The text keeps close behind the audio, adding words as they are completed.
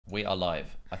We are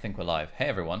live. I think we're live. Hey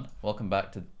everyone, welcome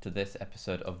back to this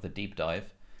episode of The Deep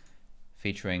Dive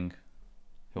featuring...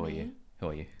 Who are you? Who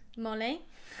are you? Molly.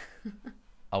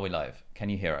 Are we live? Can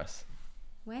you hear us?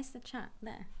 Where's the chat?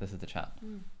 There. This is the chat.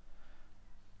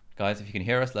 Guys, if you can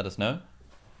hear us, let us know.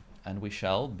 And we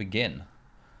shall begin.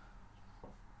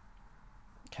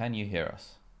 Can you hear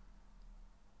us?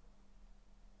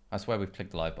 I swear we've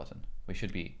clicked the live button. We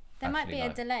should be There might be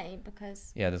live. a delay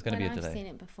because Yeah, there's going to be a I've delay. seen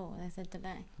it before. There's a delay.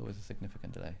 There's always a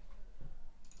significant delay.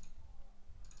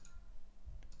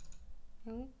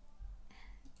 Oh,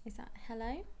 is that hello?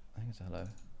 I think it's a hello.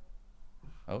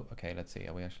 Oh, okay, let's see.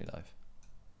 Are we actually live?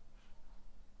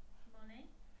 Molly.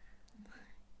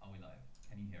 Are we live?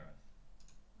 Can you hear us?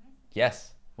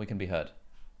 Yes, we can be heard.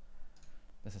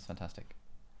 This is fantastic.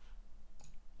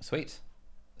 Sweet.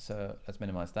 So let's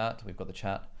minimize that. We've got the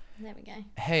chat. There we go.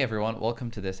 Hey everyone,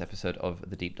 welcome to this episode of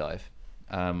The Deep Dive.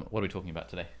 What are we talking about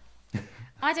today?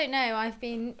 I don't know. I've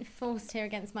been forced here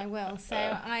against my will, so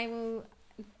I will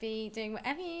be doing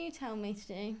whatever you tell me to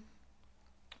do.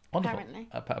 Wonderful. Apparently.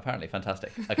 Apparently,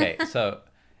 fantastic. Okay, so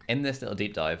in this little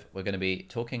deep dive, we're going to be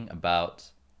talking about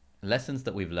lessons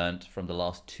that we've learned from the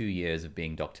last 2 years of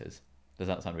being doctors. Does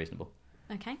that sound reasonable?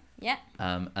 Okay. Yeah.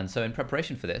 And so in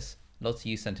preparation for this, lots of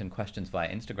you sent in questions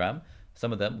via Instagram.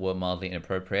 Some of them were mildly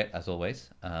inappropriate, as always.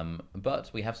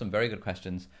 But we have some very good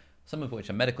questions, some of which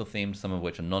are medical themed, some of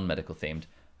which are non-medical themed.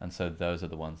 And so those are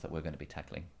the ones that we're going to be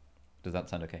tackling. Does that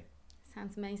sound okay?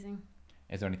 Sounds amazing.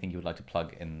 Is there anything you would like to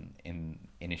plug in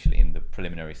initially in the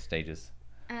preliminary stages?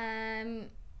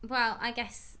 Well, I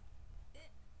guess.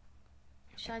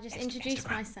 Shall I just introduce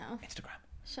myself? Instagram.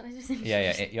 Shall I just introduce?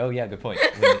 Yeah. Oh, yeah. Good point.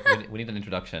 We need an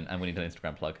introduction and we need an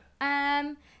Instagram plug.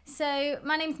 So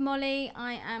my name's Molly.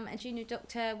 I am a junior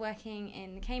doctor working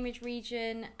in the Cambridge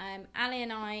region. Ali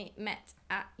and I met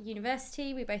at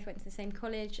university. We both went to the same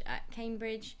college at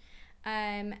Cambridge.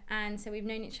 And so we've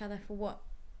known each other for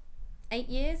 8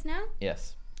 years now?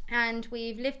 Yes. And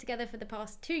we've lived together for the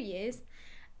past 2 years.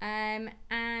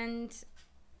 And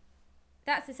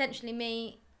that's essentially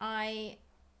me. I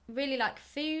really like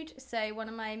food, so one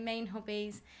of my main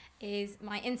hobbies is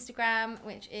my Instagram,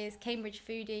 which is Cambridge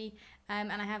Foodie, and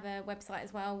I have a website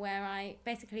as well where I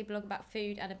basically blog about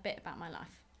food and a bit about my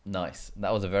life. Nice.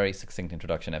 That was a very succinct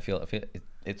introduction. I feel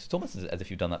it's almost as if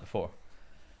you've done that before.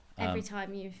 Every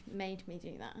time you've made me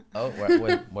do that. Oh,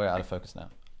 we're out of focus now.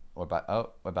 We're back.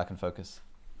 Oh, we're back in focus.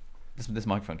 This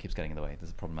microphone keeps getting in the way. This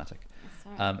is problematic.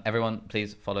 Sorry. Everyone,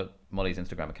 please follow Molly's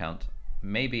Instagram account.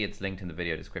 Maybe it's linked in the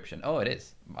video description. Oh, it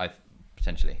is.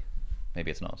 Potentially.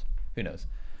 Maybe it's not. Who knows?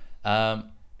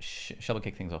 Shall we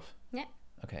kick things off? Yeah.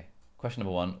 Okay. Question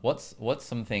number 1. What's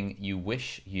something you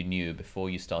wish you knew before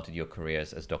you started your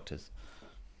careers as doctors?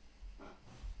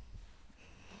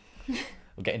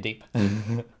 We're getting deep.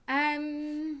 What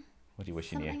do you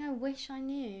wish you knew? Something I wish I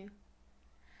knew.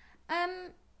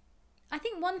 I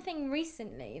think one thing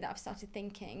recently that I've started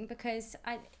thinking, because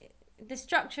the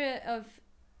structure of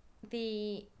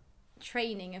the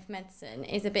training of medicine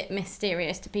is a bit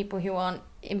mysterious to people who aren't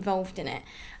involved in it.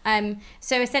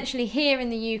 So essentially here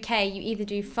in the UK, you either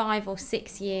do 5 or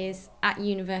 6 years at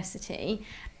university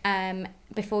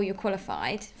before you're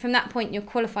qualified. From that point, you're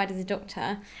qualified as a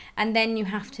doctor, and then you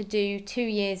have to do 2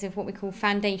 years of what we call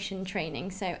foundation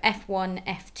training, so F1,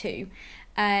 F2.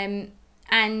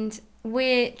 And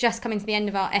we're just coming to the end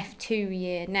of our F2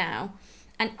 year now.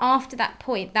 And after that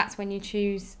point, that's when you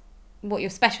choose what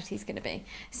your specialty is going to be.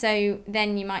 So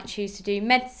then you might choose to do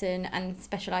medicine and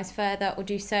specialise further, or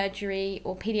do surgery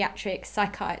or paediatrics,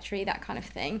 psychiatry, that kind of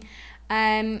thing.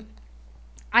 At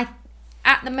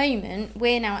the moment,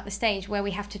 we're now at the stage where we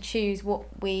have to choose what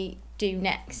we do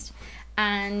next.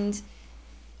 And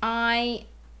I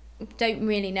don't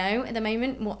really know at the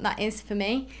moment what that is for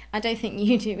me. I don't think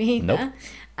you do either.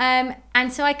 Nope.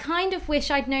 And so I kind of wish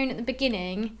I'd known at the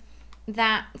beginning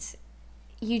that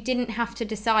you didn't have to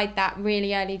decide that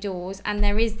really early doors, and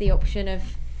there is the option of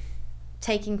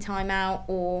taking time out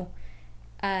or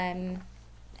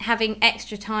having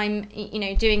extra time,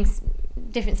 doing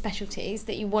different specialties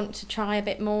that you want to try a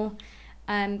bit more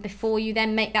before you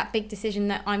then make that big decision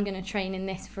that I'm going to train in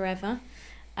this forever.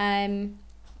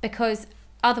 Because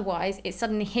otherwise it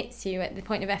suddenly hits you at the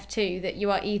point of F2 that you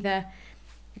are either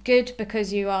good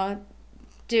because you are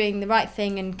doing the right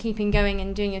thing and keeping going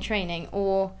and doing your training,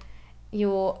 or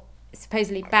you're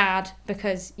supposedly bad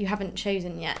because you haven't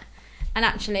chosen yet. And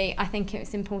actually, I think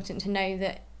it's important to know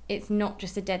that it's not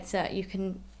just a dead cert. You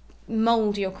can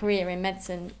mould your career in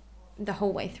medicine the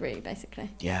whole way through, basically.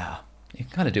 Yeah. You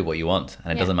can kind of do what you want,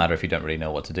 and it doesn't matter if you don't really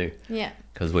know what to do. Yeah.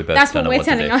 Because we both That's don't what know we're what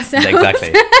to do. telling ourselves.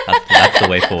 Exactly. That's the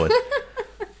way forward.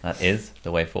 That is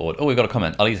the way forward. Oh, we've got a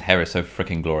comment. Ollie's hair is so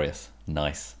freaking glorious.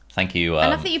 Nice. Thank you. I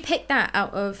love that you picked that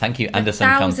out of thank you, the Anderson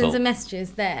thousands Council. of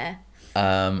messages there.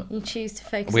 You choose to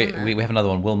focus we, on that. we have another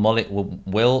one.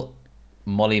 Will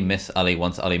Molly miss Ali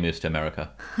once Ali moves to America?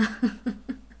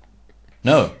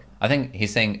 No, I think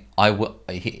he's saying I will.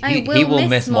 He will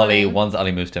miss Molly once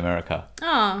Ali moves to America.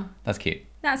 Oh, that's cute.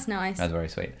 That's nice. That's very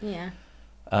sweet. Yeah.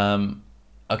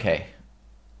 Okay,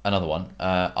 another one.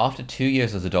 After 2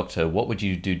 years as a doctor, what would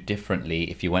you do differently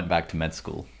if you went back to med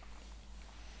school?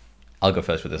 I'll go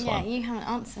first with this one. Yeah, you haven't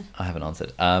answered. I haven't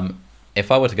answered. If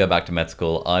I were to go back to med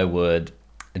school, I would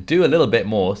do a little bit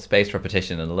more spaced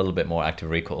repetition and a little bit more active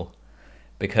recall,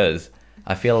 because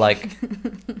I feel like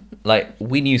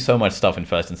we knew so much stuff in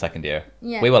first and second year.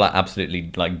 Yeah. We were like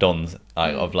absolutely like dons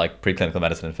of like preclinical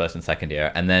medicine in first and second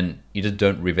year, and then you just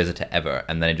don't revisit it ever,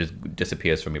 and then it just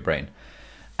disappears from your brain.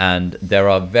 And there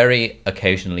are very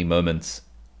occasionally moments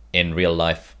in real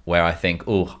life where I think,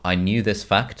 oh, I knew this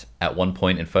fact at one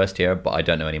point in first year, but I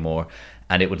don't know anymore.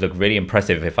 And it would look really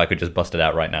impressive if I could just bust it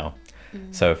out right now.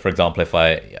 So, for example, if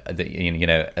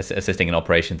assisting in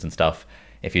operations and stuff,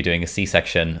 if you're doing a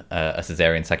C-section, a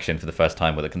cesarean section for the first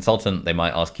time with a consultant, they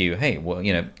might ask you, hey, what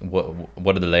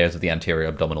are the layers of the anterior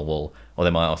abdominal wall? Or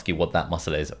they might ask you what that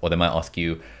muscle is. Or they might ask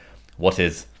you, what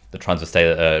is the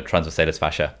transversalis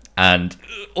fascia? And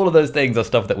all of those things are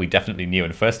stuff that we definitely knew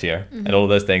in first year. Mm-hmm. And all of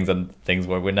those things and things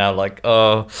where we're now like,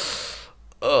 oh,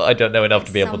 I don't know enough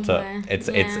to be able to.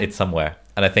 It's somewhere.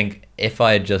 And I think if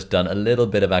I had just done a little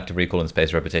bit of active recall and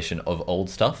spaced repetition of old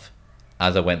stuff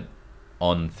as I went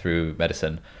on through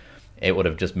medicine, it would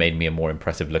have just made me a more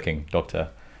impressive looking doctor,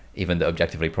 even though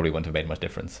objectively probably wouldn't have made much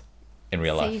difference in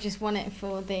real life. So you just want it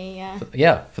for the...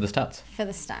 for the stats. For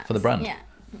the stats. For the brand. Yeah.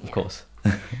 Of course.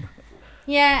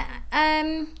 Yeah.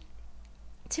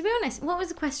 To be honest, what was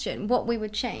the question? What we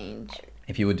would change?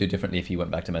 If you would do differently if you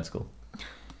went back to med school.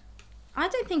 I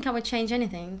don't think I would change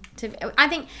anything. I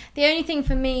think the only thing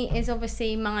for me is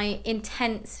obviously my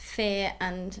intense fear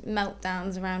and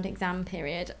meltdowns around exam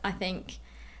period, I think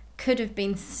could have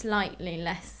been slightly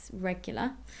less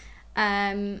regular.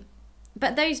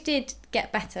 But those did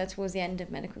get better towards the end of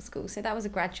medical school. So that was a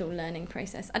gradual learning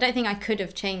process. I don't think I could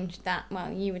have changed that.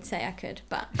 Well, you would say I could,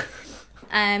 but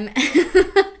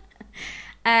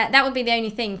that would be the only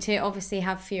thing, to obviously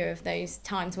have fewer of those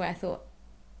times where I thought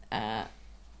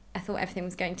everything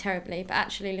was going terribly. But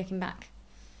actually looking back,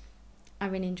 I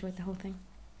really enjoyed the whole thing.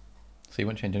 So you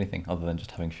wouldn't change anything other than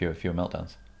just having fewer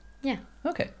meltdowns? Yeah.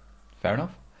 Okay, fair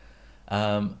enough.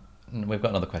 We've got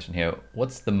another question here.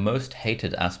 What's the most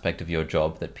hated aspect of your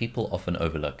job that people often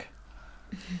overlook?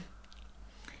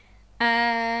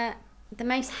 The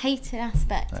most hated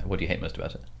aspect? What do you hate most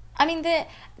about it? I mean, the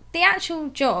actual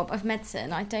job of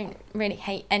medicine, I don't really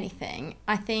hate anything.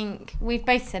 I think we've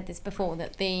both said this before,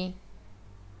 that the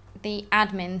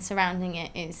admin surrounding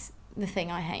it is the thing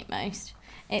I hate most.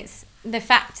 It's the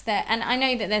fact that, and I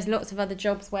know that there's lots of other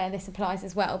jobs where this applies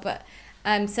as well, but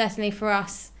certainly for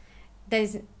us,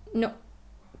 there's not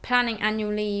planning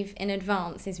annual leave in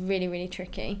advance is really, really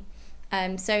tricky.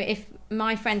 So if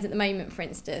my friends at the moment, for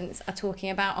instance, are talking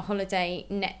about a holiday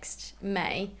next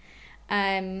May,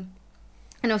 and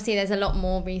obviously there's a lot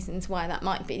more reasons why that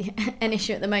might be an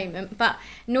issue at the moment, but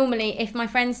normally if my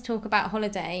friends talk about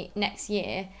holiday next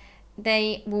year,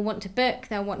 they will want to book,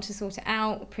 they'll want to sort it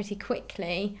out pretty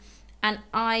quickly, and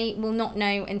I will not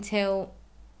know until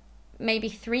maybe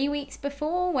 3 weeks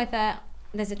before whether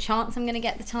there's a chance I'm going to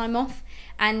get the time off.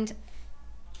 And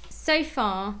so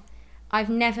far I've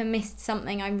never missed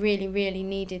something I really, really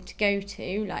needed to go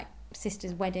to, like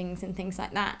sisters' weddings and things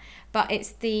like that. But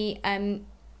it's the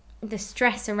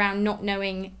stress around not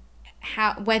knowing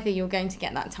whether you're going to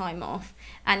get that time off,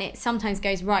 and it sometimes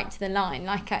goes right to the line.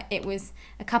 Like it was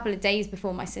a couple of days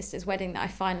before my sister's wedding that I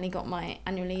finally got my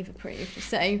annual leave approved.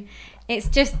 So it's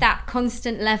just that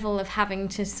constant level of having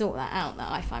to sort that out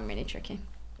that I find really tricky.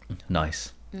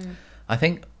 Nice. I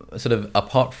think sort of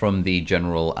apart from the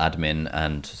general admin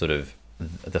and sort of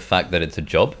the fact that it's a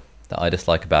job that I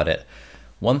dislike about it,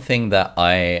 one thing that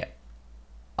I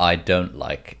don't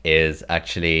like is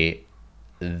actually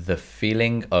the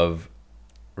feeling of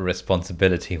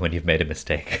responsibility when you've made a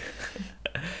mistake.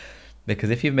 Because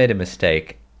if you've made a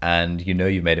mistake and you know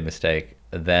you've made a mistake,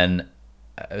 then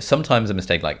sometimes a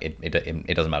mistake, like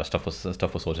it doesn't matter, stuff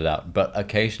was sorted out, but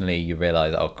occasionally you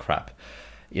realize, oh crap,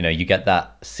 you get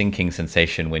that sinking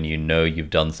sensation when you know you've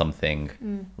done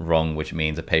something wrong, which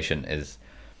means a patient is,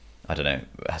 I don't know,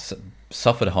 has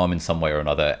suffered harm in some way or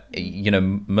another.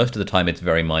 Most of the time it's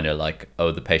very minor, like,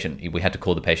 oh, we had to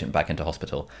call the patient back into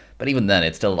hospital. But even then,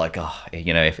 it's still like,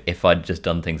 if I'd just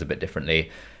done things a bit differently,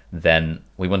 then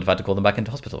we wouldn't have had to call them back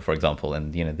into hospital, for example,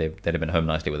 and they'd have been home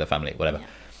nicely with their family, whatever.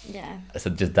 Yeah. So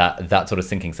just that sort of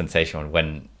sinking sensation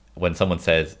when someone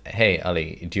says, "Hey,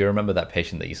 Ali, do you remember that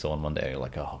patient that you saw on Monday?" You're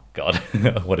like, "Oh God,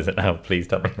 what is it now? Please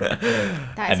tell me."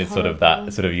 And it's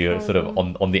horrible. You're sort of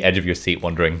on the edge of your seat,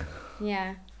 wondering.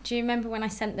 Yeah. Do you remember when I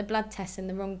sent the blood tests in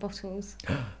the wrong bottles?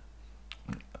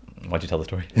 Why'd you tell the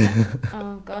story?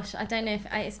 Oh gosh, I don't know if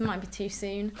it might be too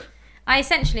soon. I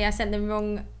sent the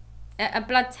wrong a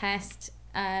blood test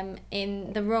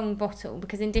in the wrong bottle,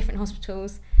 because in different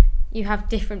hospitals you have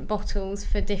different bottles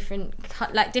for different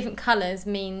colours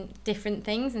mean different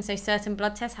things, and so certain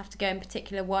blood tests have to go in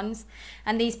particular ones,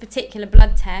 and these particular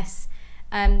blood tests,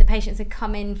 the patients had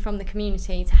come in from the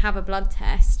community to have a blood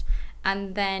test,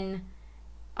 and then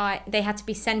they had to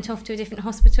be sent off to a different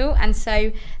hospital, and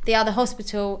so the other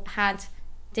hospital had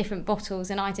different bottles,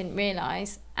 and I didn't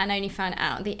realise, and only found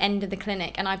out at the end of the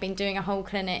clinic, and I've been doing a whole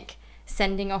clinic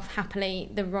sending off happily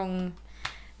the wrong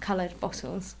coloured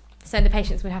bottles. So the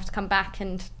patients would have to come back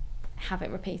and have it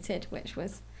repeated, which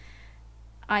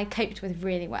I coped with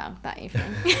really well that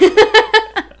evening.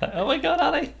 Oh my God,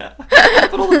 Ali! I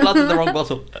put all the blood in the wrong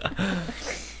bottle.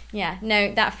 Yeah,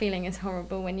 no, that feeling is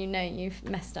horrible when you know you've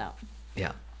messed up.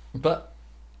 Yeah, but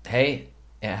hey,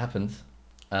 it happens.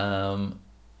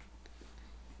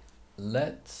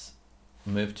 Let's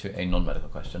move to a non-medical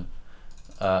question.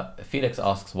 Felix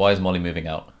asks, "Why is Molly moving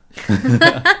out?"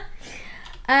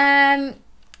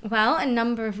 Well, a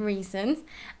number of reasons.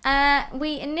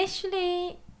 We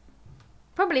initially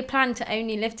probably planned to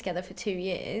only live together for 2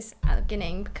 years at the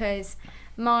beginning, because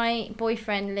my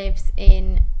boyfriend lives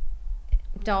in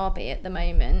Derby at the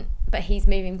moment, but he's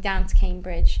moving down to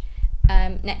Cambridge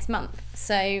next month.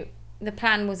 So the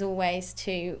plan was always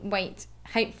to wait,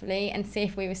 hopefully, and see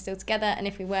if we were still together, and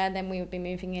if we were, then we would be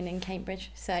moving in Cambridge.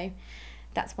 So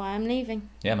that's why I'm leaving.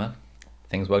 Yeah, man.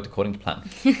 Things worked according to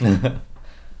plan.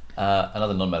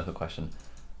 Another non-medical question.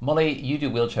 Molly, you do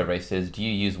wheelchair races. Do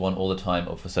you use one all the time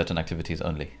or for certain activities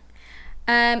only?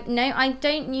 No, I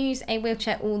don't use a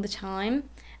wheelchair all the time.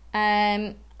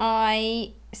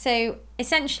 So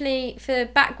essentially, for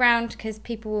background, because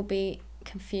people will be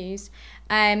confused,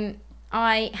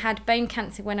 I had bone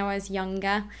cancer when I was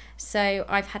younger, so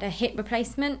I've had a hip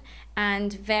replacement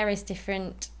and various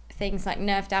different things like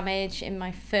nerve damage in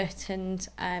my foot and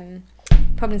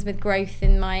problems with growth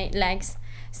in my legs.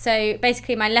 So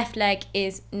basically my left leg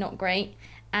is not great,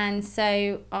 and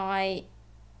so I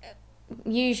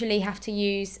usually have to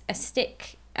use a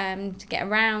stick to get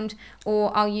around,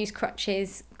 or I'll use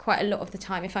crutches quite a lot of the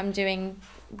time if I'm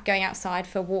going outside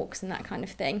for walks and that kind of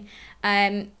thing.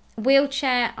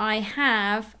 Wheelchair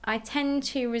I tend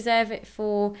to reserve it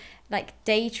for like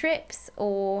day trips,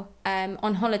 or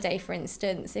on holiday, for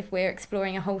instance, if we're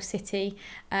exploring a whole city,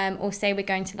 or say we're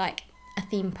going to like a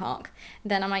theme park,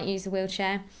 then I might use a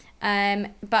wheelchair.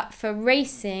 But for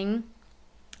racing,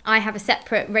 I have a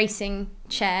separate racing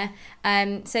chair.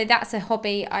 So that's a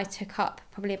hobby I took up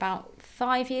probably about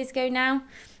 5 years ago now.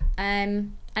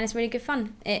 And it's really good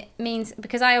fun. It means,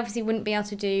 because I obviously wouldn't be able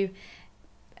to do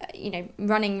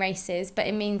running races, but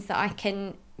it means that I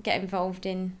can get involved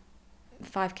in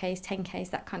 5Ks, 10Ks,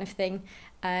 that kind of thing,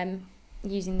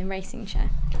 using the racing chair.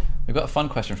 We've got a fun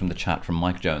question from the chat from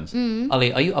Mike Jones.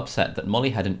 Ali, are you upset that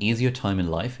Molly had an easier time in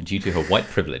life due to her white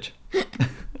privilege?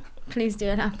 Please do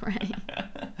elaborate.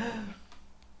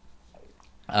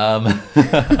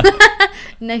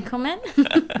 No comment?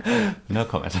 No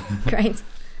comment. Great.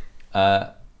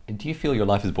 Do you feel your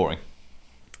life is boring?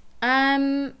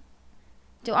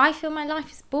 Do I feel my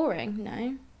life is boring?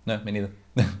 No. No, me neither.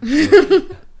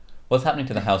 What's happening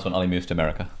to the house when Ali moves to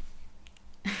America?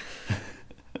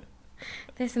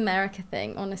 This America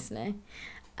thing, honestly.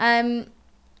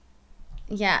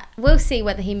 Yeah, we'll see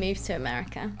whether he moves to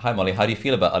America. Hi Molly, how do you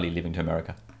feel about Ali leaving to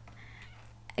America?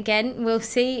 Again, we'll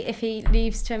see if he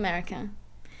leaves to America.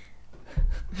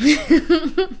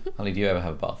 Ali, do you ever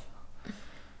have a bath?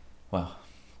 Wow.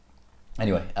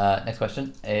 Anyway, next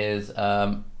question is,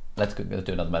 let's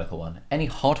do another medical one. Any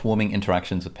heartwarming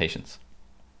interactions with patients?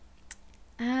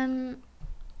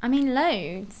 I mean,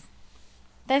 loads.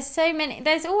 There's so many.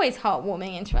 There's always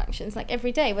heartwarming interactions, like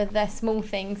every day, whether they're small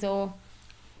things or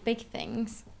big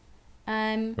things.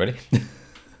 Really?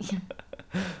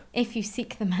 If you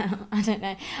seek them out, I don't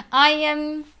know.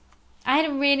 I had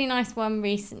a really nice one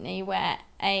recently where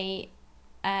a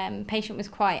patient was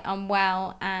quite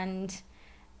unwell, and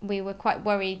we were quite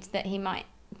worried that he might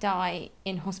die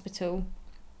in hospital,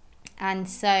 and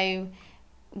so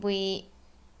we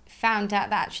found out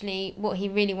that actually what he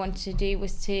really wanted to do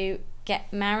was to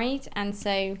get married, and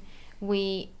so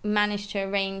we managed to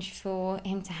arrange for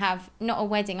him to have, not a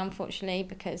wedding, unfortunately,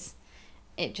 because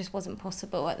it just wasn't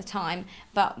possible at the time,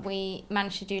 but we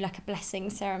managed to do like a blessing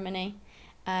ceremony,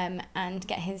 and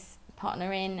get his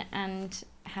partner in, and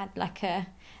had like a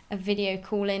video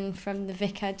call in from the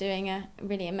vicar doing a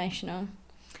really emotional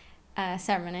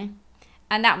ceremony.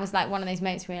 And that was like one of those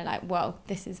moments where you're like, whoa,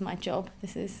 this is my job,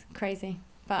 this is crazy.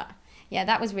 But yeah,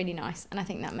 that was really nice, and I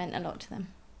think that meant a lot to them.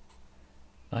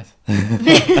 Nice.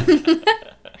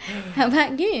 How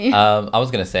about you? I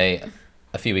was gonna say,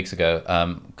 a few weeks ago,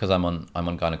 because I'm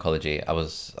on gynecology, I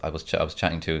was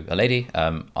chatting to a lady,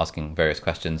 asking various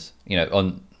questions. You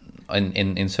know,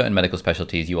 in certain medical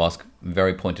specialties, you ask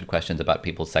very pointed questions about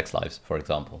people's sex lives, for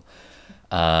example.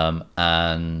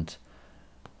 And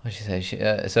what did she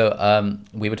say?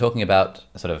 We were talking about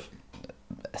sort of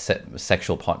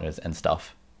sexual partners and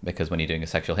stuff, because when you're doing a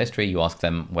sexual history, you ask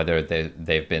them whether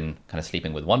they've been kind of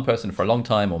sleeping with one person for a long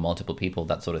time or multiple people,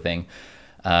 that sort of thing.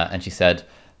 And she said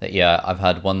that, yeah, I've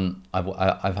had one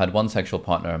sexual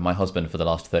partner, my husband, for the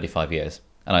last 35 years.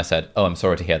 And I said, oh, I'm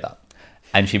sorry to hear that.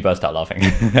 And she burst out laughing.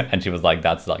 And she was like,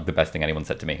 that's like the best thing anyone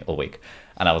said to me all week.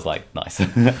 And I was like, nice.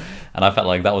 And I felt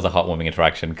like that was a heartwarming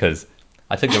interaction, because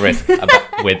I took the risk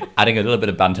with adding a little bit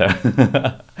of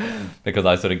banter because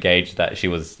I sort of gauged that she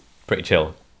was pretty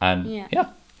chill. And yeah,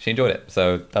 she enjoyed it.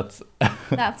 So that's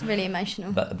really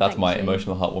emotional. That's my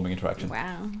emotional, heartwarming interaction.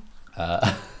 Wow.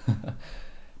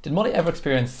 Did Molly ever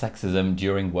experience sexism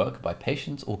during work by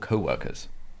patients or co-workers?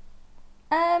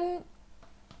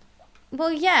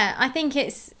 Well, yeah, I think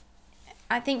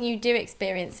you do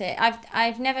experience it.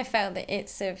 I've never felt that it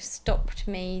sort of stopped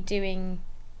me doing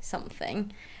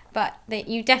something, but that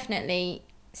you definitely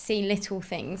see little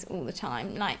things all the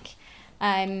time. Like,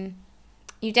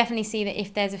 you definitely see that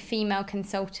if there's a female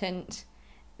consultant,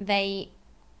 they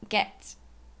get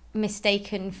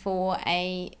mistaken for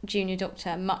a junior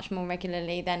doctor much more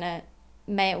regularly than a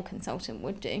male consultant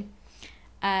would do,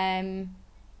 and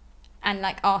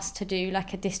like asked to do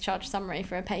like a discharge summary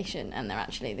for a patient, and they're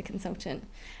actually the consultant.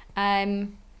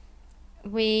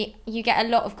 You get a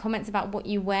lot of comments about what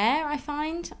you wear, I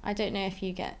find. I don't know if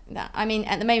you get that. I mean,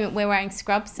 at the moment we're wearing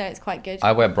scrubs, so it's quite good.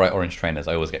 I wear bright orange trainers.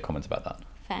 I always get comments about that.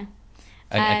 Fair.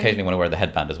 And occasionally when I wear the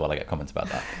headband as well, I get comments about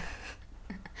that.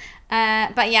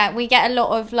 But yeah, we get a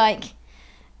lot of like,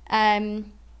 I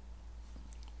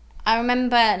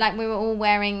remember like we were all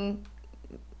wearing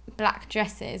black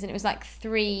dresses, and it was like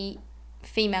 3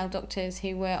 female doctors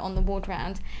who were on the ward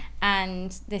round,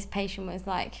 and this patient was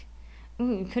like,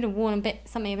 ooh, you could have worn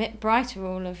something a bit brighter,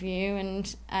 all of you,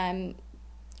 and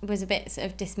was a bit sort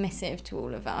of dismissive to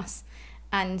all of us,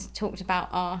 and talked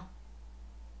about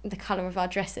the colour of our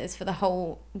dresses for the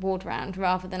whole ward round,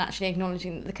 rather than actually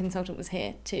acknowledging that the consultant was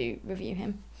here to review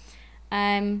him.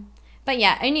 But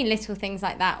yeah, only little things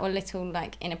like that, or little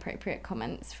like inappropriate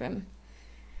comments from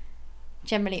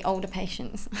generally older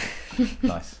patients.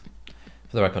 Nice.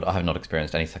 For the record, I have not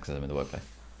experienced any sexism in the workplace.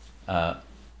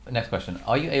 Next question.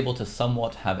 Are you able to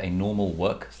somewhat have a normal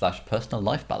work/personal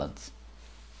life balance?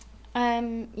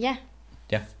 Yeah.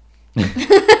 Yeah.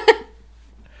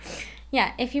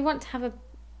 Yeah, if you want to have a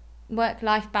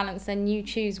work-life balance, then you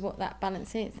choose what that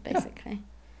balance is, basically. Yeah.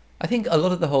 I think a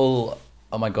lot of the whole,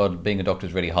 oh my God, being a doctor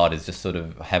is really hard, is just sort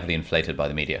of heavily inflated by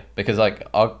the media. Because like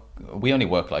we only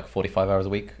work like 45 hours a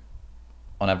week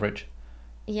on average.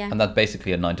 Yeah. And that's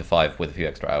basically a 9 to 5 with a few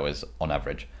extra hours on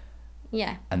average.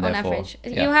 Yeah, and on therefore, average.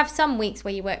 Yeah. You'll have some weeks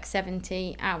where you work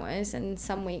 70 hours and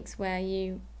some weeks where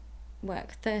you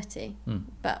work 30.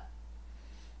 But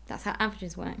that's how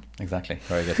averages work. Exactly.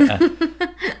 Very good.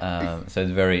 So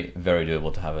it's very, very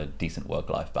doable to have a decent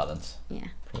work-life balance. Yeah.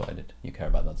 Provided you care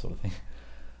about that sort of thing.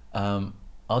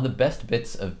 Are the best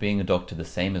bits of being a doctor the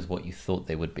same as what you thought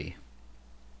they would be?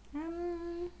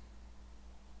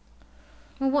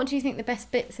 Well, what do you think the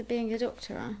best bits of being a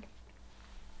doctor are?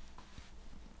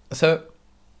 So,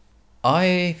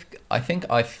 I think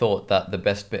I thought that the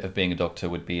best bit of being a doctor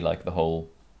would be like the whole,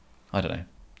 I don't know,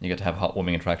 you get to have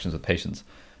heartwarming interactions with patients.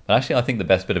 But actually, I think the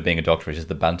best bit of being a doctor is just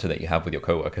the banter that you have with your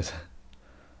coworkers.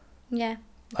 Yeah.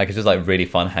 Like, it's just like really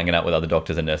fun hanging out with other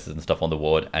doctors and nurses and stuff on the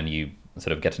ward, and you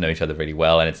sort of get to know each other really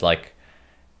well. And it's like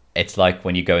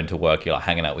when you go into work, you're like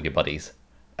hanging out with your buddies,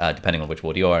 depending on which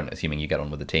ward you are, and assuming you get on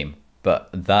with the team.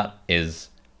 But that's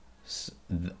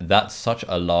such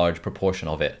a large proportion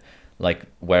of it. Like,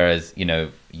 whereas, you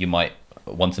know, you might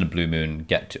once in a blue moon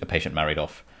get a patient married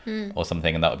off or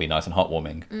something, and that would be nice and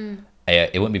heartwarming.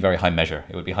 It wouldn't be very high measure.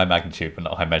 It would be high magnitude, but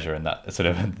not high measure. And that sort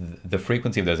of the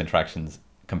frequency of those interactions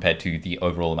compared to the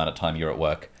overall amount of time you're at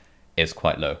work is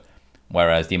quite low.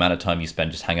 Whereas the amount of time you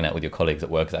spend just hanging out with your colleagues at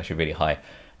work is actually really high.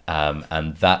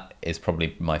 And that is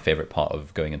probably my favorite part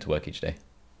of going into work each day.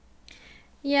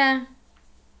 Yeah.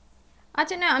 I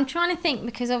don't know. I'm trying to think,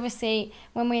 because obviously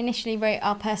when we initially wrote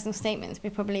our personal statements, we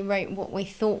probably wrote what we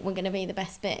thought were going to be the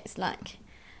best bits, like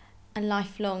a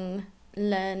lifelong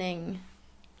learning,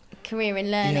 career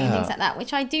in learning, things like that,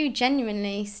 which I do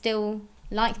genuinely still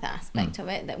like that aspect of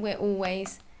it, that we're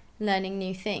always learning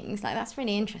new things. Like, that's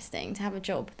really interesting to have a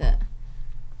job that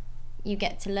you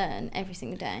get to learn every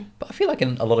single day. But I feel like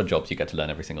in a lot of jobs you get to learn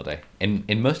every single day.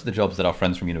 In most of the jobs that our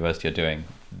friends from university are doing,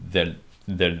 they're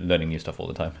learning new stuff all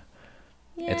the time.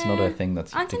 Yeah. It's not a thing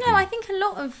that's... I don't know. I think a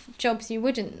lot of jobs you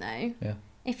wouldn't, though. Yeah.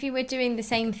 If you were doing the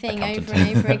same thing Accountant. over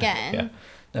and over again. Yeah.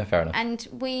 No, fair enough. And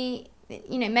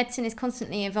medicine is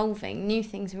constantly evolving. New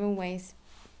things are always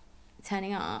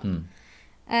turning up.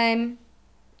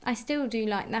 I still do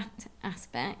like that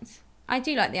aspect. I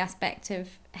do like the aspect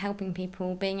of helping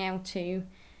people, being able to,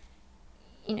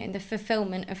 the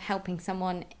fulfillment of helping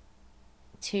someone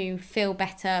to feel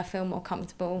better, feel more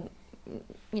comfortable,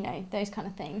 those kind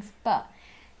of things. But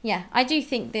yeah, I do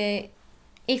think that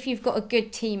if you've got a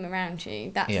good team around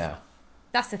you,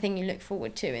 that's the thing you look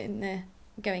forward to in the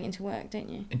going into work, don't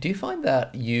you? Do you find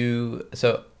that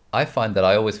so I find that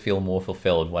I always feel more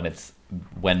fulfilled when it's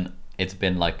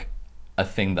been like a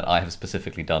thing that I have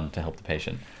specifically done to help the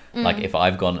patient. Like if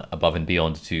I've gone above and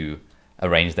beyond to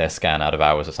arrange their scan out of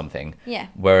hours or something. Yeah.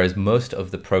 Whereas most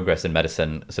of the progress in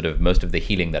medicine, sort of most of the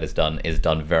healing that is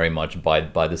done very much by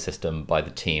the system, by the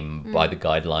team, by the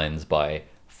guidelines, by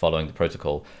following the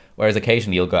protocol. Whereas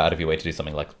occasionally you'll go out of your way to do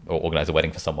something like or organize a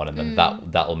wedding for someone, and then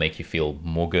that will make you feel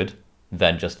more good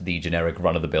than just the generic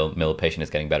run-of-the-mill patient is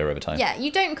getting better over time. Yeah,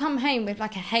 you don't come home with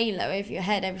like a halo over your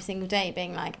head every single day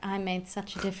being like, I made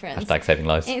such a difference. Hashtag saving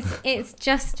lives.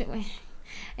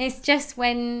 It's just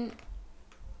when,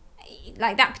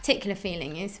 like, that particular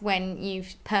feeling is when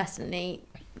you've personally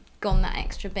gone that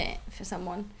extra bit for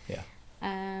someone. Yeah.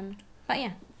 But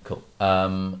yeah. Cool.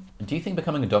 Do you think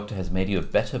becoming a doctor has made you a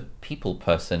better people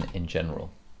person in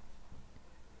general?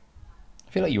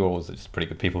 I feel like you were always just a pretty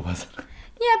good people person.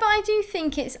 Yeah, but I do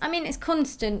think it's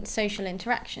constant social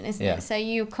interaction, isn't Yeah. it? So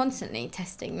you're constantly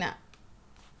testing that.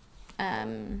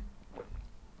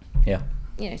 Yeah.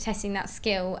 Testing that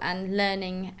skill and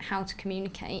learning how to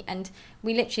communicate. And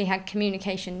we literally had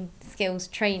communication skills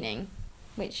training,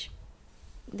 which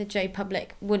the Joe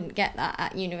public wouldn't get that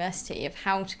at university, of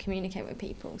how to communicate with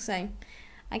people. So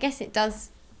I guess it does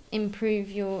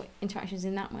improve your interactions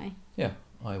in that way. Yeah,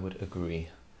 I would agree.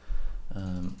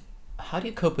 How do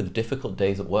you cope with difficult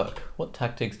days at work? What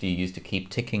tactics do you use to keep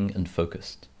ticking and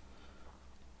focused?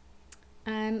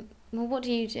 Well, what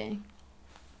do you do?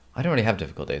 I don't really have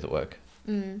difficult days at work.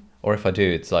 Or if I do,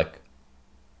 it's like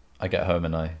I get home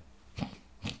and I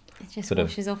It just sort of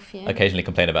washes off you. occasionally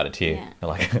complain about it to you. Yeah.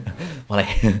 Like, well,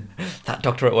 that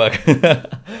doctor at work. Yeah,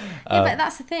 but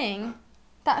that's the thing.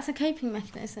 That's a coping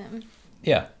mechanism.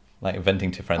 Yeah, like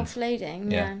venting to friends.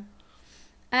 Offloading, Yeah.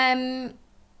 yeah.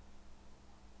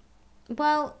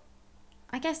 Well,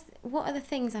 I guess what are the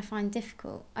things I find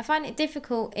difficult? I find it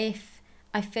difficult if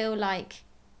I feel like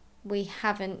we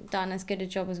haven't done as good a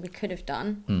job as we could have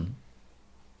done.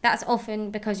 That's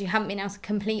often because you haven't been able to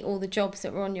complete all the jobs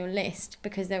that were on your list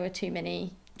because there were too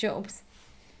many jobs.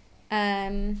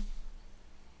 But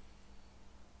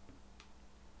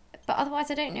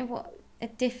otherwise, I don't know what a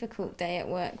difficult day at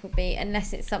work would be,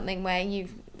 unless it's something where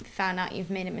you've found out you've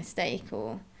made a mistake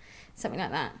or something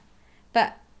like that.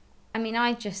 But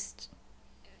I just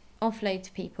offload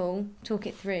to people, talk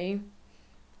it through,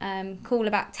 call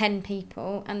about 10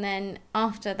 people, and then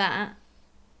after that,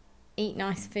 eat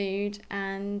nice food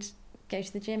and go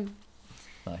to the gym.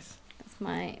 Nice. That's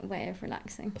my way of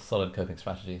relaxing. Solid coping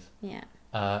strategies. Yeah.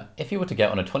 If you were to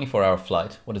get on a 24-hour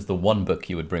flight, what is the one book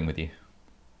you would bring with you?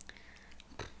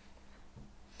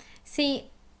 See,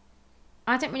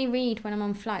 I don't really read when I'm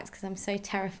on flights because I'm so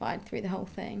terrified through the whole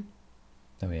thing.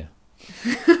 Oh, yeah.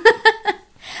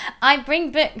 I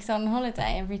bring books on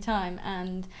holiday every time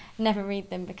and never read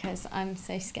them because I'm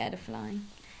so scared of flying.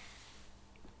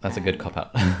 That's a good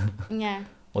cop-out. Yeah.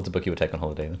 What's a book you would take on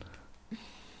holiday then?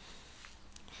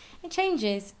 It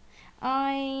changes.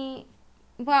 I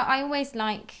always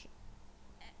like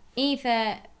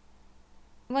they're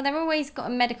always got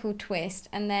a medical twist,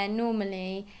 and they're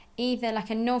normally either like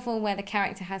a novel where the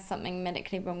character has something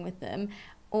medically wrong with them,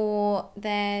 or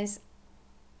there's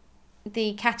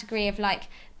the category of like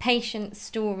patient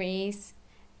stories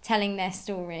telling their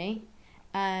story,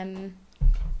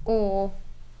 or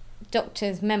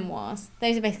doctors' memoirs.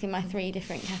 Those are basically my 3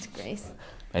 different categories.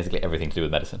 Basically everything to do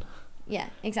with medicine. Yeah,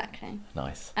 exactly.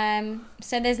 Nice.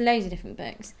 So there's loads of different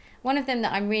books. One of them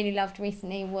that I really loved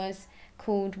recently was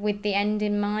called With the End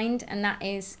in Mind, and that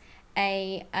is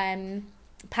a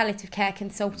palliative care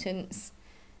consultant's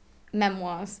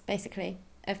memoirs, basically,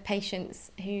 of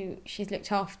patients who she's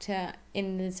looked after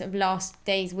in the sort of last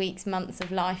days, weeks, months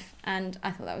of life, and I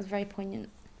thought that was very poignant.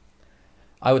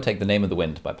 I would take The Name of the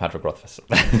Wind by Patrick Rothfuss.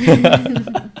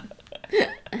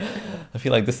 I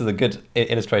feel like this is a good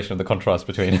illustration of the contrast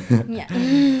between. Yeah.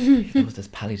 It was this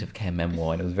palliative care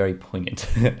memoir, and it was very poignant.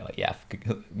 Like, yeah,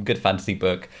 good fantasy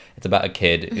book. It's about a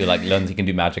kid who like learns he can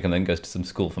do magic and then goes to some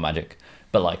school for magic.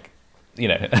 But like, you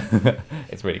know,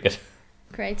 it's really good.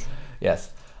 Great.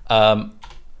 Yes. Would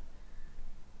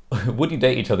you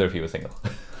date each other if you were single?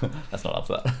 Let's not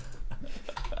answer that.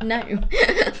 No.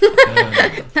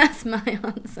 That's my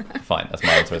answer. Fine, that's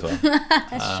my answer as well.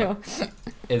 Sure.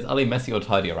 Is Ali messy or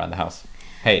tidy around the house?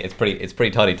 Hey, it's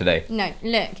pretty tidy today. No,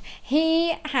 look,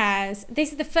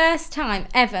 this is the first time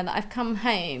ever that I've come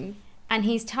home and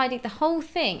he's tidied the whole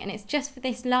thing, and it's just for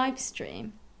this live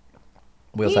stream.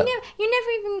 You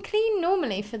never even clean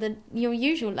normally for your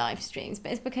usual live streams,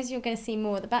 but it's because you're going to see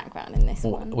more of the background in this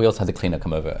one. We also had the cleaner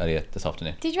come over earlier this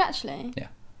afternoon. Did you actually? Yeah.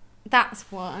 That's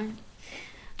why.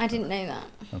 I didn't know that.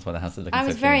 That's why the house is looking I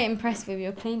was so very clean. impressed with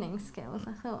your cleaning skills.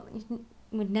 I thought you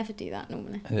would never do that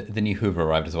normally. The new Hoover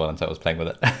arrived as well, and so I was playing with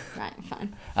it. Right,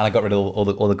 fine. And I got rid of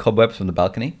all the cobwebs from the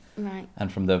balcony. Right.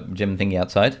 And from the gym thingy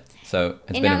outside. So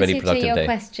it's been a really productive In answer to your day.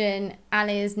 question,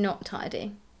 Ali is not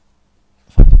tidy.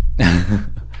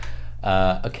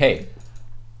 Okay.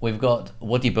 We've got,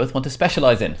 what do you both want to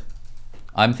specialise in?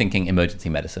 I'm thinking emergency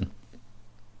medicine.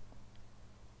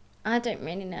 I don't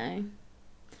really know.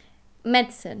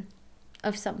 Medicine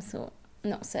of some sort,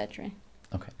 not surgery.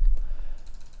 Okay.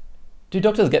 Do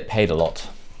doctors get paid a lot?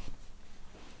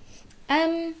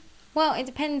 Well, it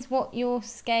depends what your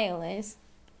scale is.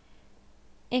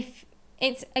 If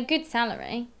it's a good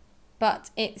salary, but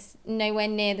it's nowhere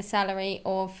near the salary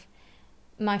of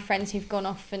my friends who've gone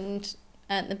off and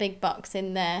earned the big bucks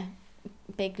in their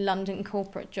big London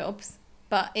corporate jobs,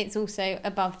 but it's also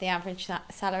above the average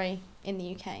salary in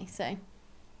the UK, so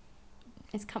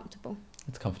it's comfortable.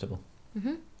 It's comfortable,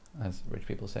 Mm-hmm. as rich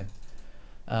people say.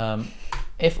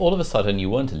 If all of a sudden you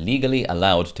weren't legally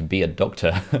allowed to be a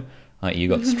doctor, like you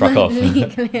got struck off,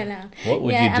 Legally allowed. what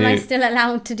would you do? Am I still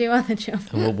allowed to do other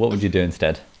jobs? What would you do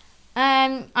instead?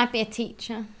 I'd be a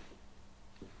teacher.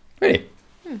 Really?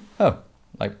 Oh,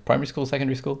 like primary school,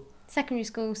 secondary school? Secondary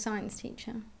school science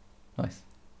teacher. Nice.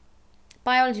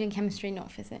 Biology and chemistry,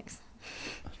 not physics.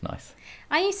 Nice.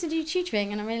 I used to do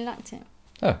tutoring and I really liked it.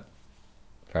 Oh,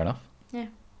 fair enough. Yeah.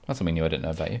 That's something new I didn't know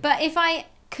about you. But if I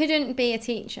couldn't be a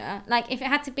teacher, like if it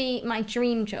had to be my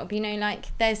dream job, you know,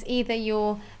 like there's either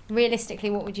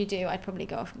realistically, what would you do? I'd probably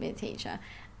go off and be a teacher.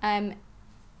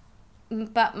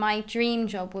 But my dream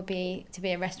job would be to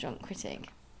be a restaurant critic.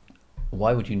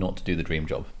 Why would you not do the dream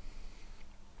job?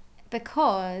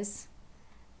 Because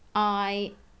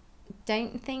I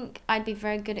don't think I'd be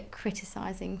very good at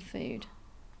criticising food.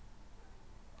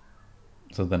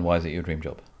 So then why is it your dream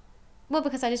job? Well,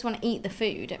 because I just want to eat the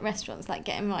food at restaurants, like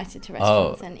get invited to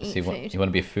restaurants and eat food. You want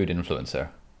to be a food influencer,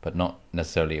 but not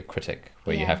necessarily a critic,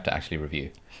 where you have to actually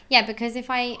review. Yeah, because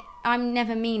I'm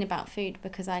never mean about food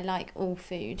because I like all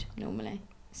food normally.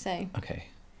 So Okay,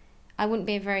 I wouldn't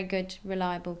be a very good,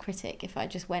 reliable critic if I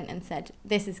just went and said,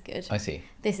 this is good. I see.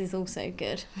 This is also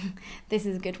good. This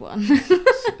is a good one.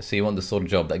 So you want the sort of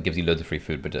job that gives you loads of free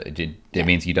food, but it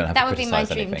means you don't have that to would be my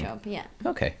criticise dream anything. job, yeah.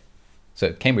 Okay.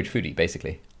 So Cambridge foodie,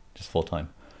 basically. Just full time.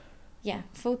 Yeah,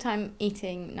 full-time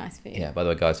eating nice food. Yeah, by the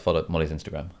way, guys, follow Molly's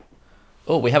Instagram.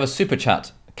 Oh, we have a super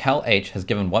chat. Cal H has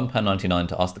given £1.99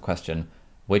 to ask the question,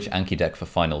 which Anki deck for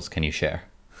finals can you share?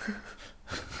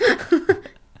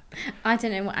 I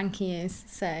don't know what Anki is,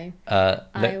 so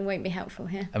I won't be helpful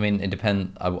here. I mean, it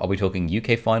depends. Are we talking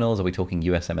UK finals? Are we talking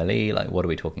USMLE? Like, what are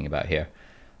we talking about here?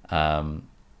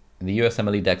 The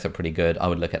USMLE decks are pretty good. I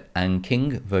would look at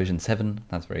Anking version 7.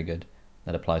 That's very good.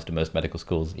 That applies to most medical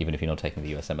schools, even if you're not taking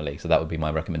the USMLE. So that would be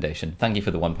my recommendation. Thank you for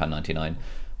the £1.99.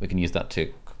 We can use that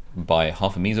to buy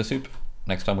half a miso soup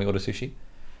next time we order sushi.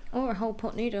 Or a whole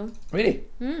pot noodle. Really?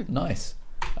 Nice.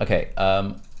 Okay.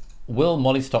 Will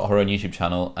Molly start her own YouTube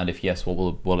channel? And if yes, what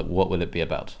will it be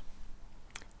about?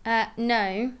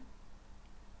 No.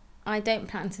 I don't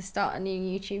plan to start a new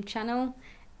YouTube channel.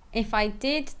 If I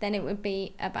did, then it would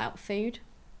be about food.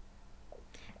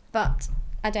 But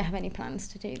I don't have any plans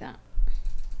to do that.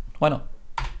 Why not?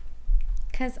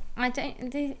 Because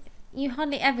you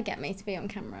hardly ever get me to be on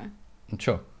camera.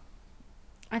 Sure.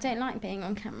 I don't like being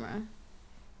on camera.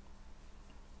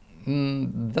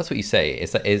 That's what you say.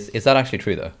 Is that actually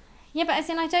true though? Yeah, but as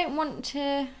in I don't want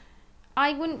to...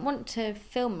 I wouldn't want to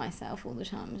film myself all the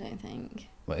time. I don't think.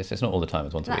 Well, it's not all the time.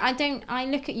 It's once a week. I don't. I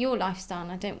look at your lifestyle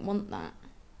and I don't want that.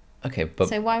 Okay, but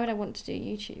so why would I want to do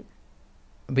YouTube?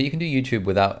 But you can do YouTube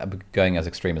without going as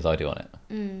extreme as I do on it.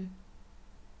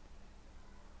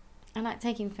 I like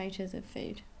taking photos of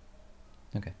food.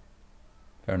 Okay,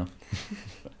 fair enough.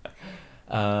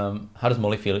 How does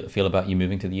Molly feel about you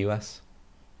moving to the US?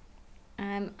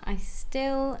 I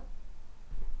still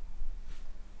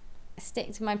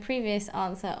stick to my previous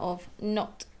answer of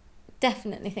not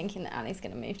definitely thinking that Ali's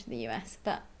going to move to the US,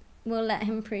 but we'll let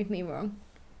him prove me wrong.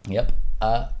 Yep.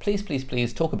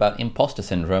 Please talk about imposter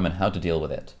syndrome and how to deal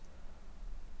with it.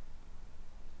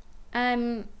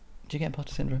 Do you get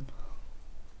imposter syndrome?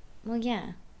 Well,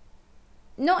 yeah.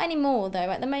 Not anymore though.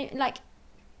 At the moment,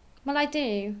 well, I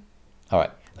do. All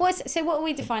right. So what are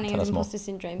we defining as imposter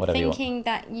syndrome? Thinking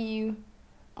that you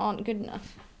aren't good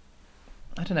enough.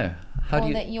 I don't know. How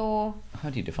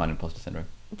do you define imposter syndrome?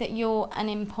 That you're an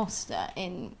imposter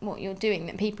in what you're doing.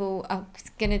 That people are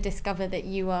going to discover that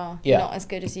you are not as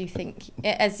good as you think,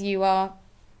 as you are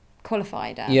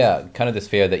qualified as. Yeah, kind of this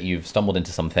fear that you've stumbled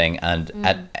into something, and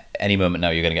at any moment now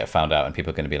you're going to get found out, and people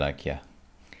are going to be like, "Yeah."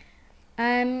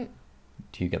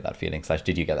 Do you get that feeling? /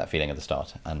 did you get that feeling at the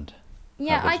start? And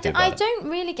yeah, I don't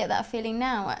really get that feeling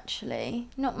now. Actually,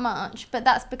 not much. But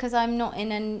that's because I'm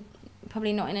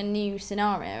probably not in a new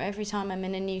scenario. Every time I'm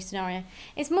in a new scenario,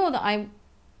 it's more that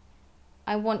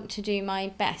I want to do my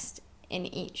best in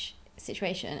each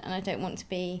situation, and I don't want to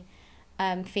be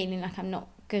feeling like I'm not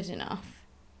good enough.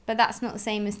 But that's not the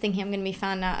same as thinking I'm going to be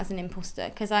found out as an imposter,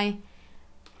 because I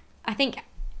think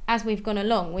as we've gone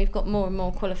along, we've got more and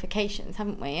more qualifications,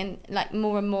 haven't we? And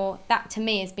more and more, that to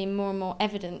me has been more and more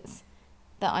evidence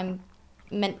that I'm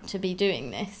meant to be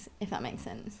doing this, if that makes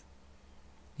sense.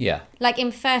 Yeah.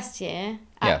 In first year,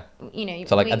 so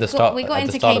at the start, we got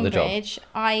into Cambridge.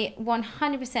 I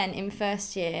 100% in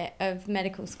first year of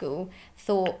medical school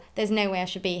thought there's no way I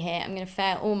should be here. I'm going to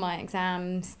fail all my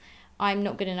exams. I'm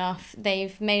not good enough.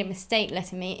 They've made a mistake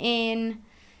letting me in.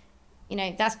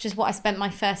 That's just what I spent my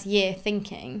first year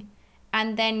thinking.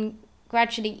 And then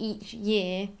gradually each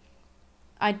year,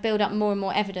 I'd build up more and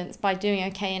more evidence by doing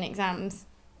okay in exams.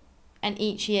 And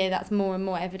each year, that's more and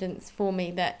more evidence for me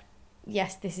that,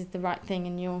 yes, this is the right thing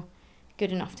and you're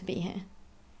good enough to be here.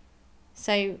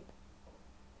 So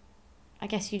I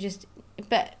guess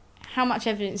but how much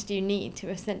evidence do you need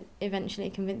to eventually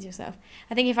convince yourself?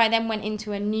 I think if I then went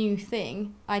into a new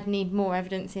thing, I'd need more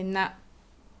evidence in that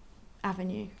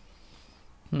avenue.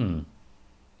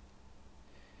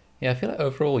 Yeah, I feel like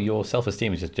overall your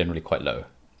self-esteem is just generally quite low,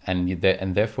 and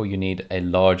therefore you need a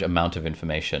large amount of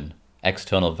information,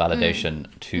 external validation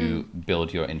to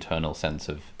build your internal sense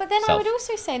of But then self. I would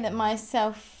also say that my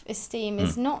self-esteem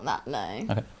is not that low.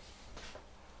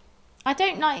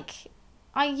 Okay.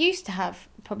 I used to have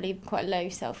probably quite low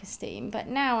self-esteem, but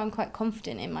now I'm quite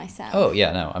confident in myself. Oh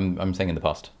yeah, no, I'm saying in the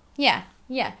past. Yeah,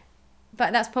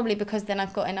 but that's probably because then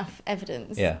I've got enough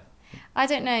evidence. Yeah. I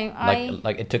don't know.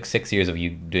 Like it took 6 years of you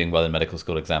doing well in medical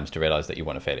school exams to realize that you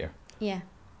weren't a failure. Yeah.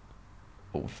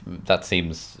 That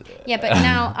seems. Yeah, but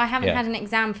now I haven't had an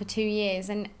exam for 2 years,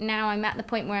 and now I'm at the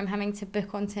point where I'm having to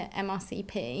book onto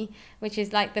MRCP, which is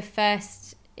the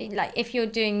first. If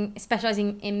you're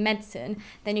specializing in medicine,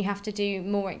 then you have to do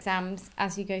more exams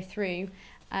as you go through,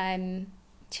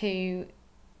 to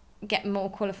get more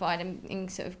qualified and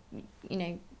sort of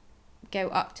go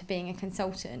up to being a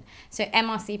consultant. So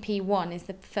MRCP 1 is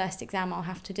the first exam I'll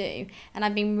have to do, and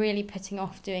I've been really putting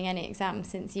off doing any exams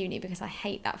since uni because I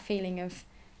hate that feeling of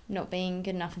not being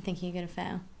good enough and thinking you're going to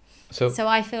fail. So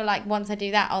I feel like once I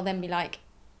do that, I'll then be like,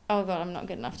 oh god, I'm not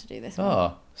good enough to do this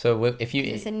one. So if you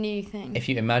it's a new thing. If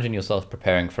you imagine yourself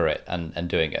preparing for it and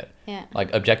doing it,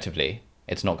 objectively,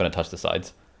 it's not going to touch the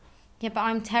sides. Yeah, but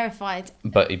I'm terrified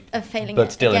of failing.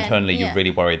 But still, again. Internally, you're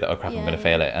really worried that I'm going to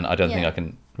fail it, and I don't think I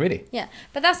can really. Yeah,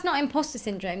 but that's not imposter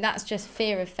syndrome. That's just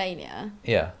fear of failure.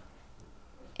 Yeah.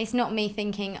 It's not me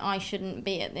thinking I shouldn't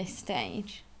be at this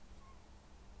stage.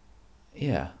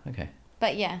 Yeah. Okay.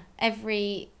 But yeah,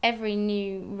 every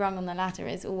new rung on the ladder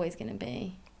is always going to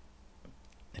be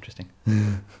interesting.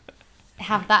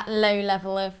 Have that low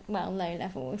level.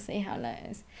 We'll see how low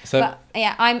it is. But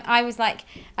yeah, I was like,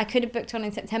 I could have booked one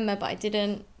in September, but I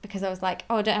didn't because I was like,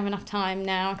 oh, I don't have enough time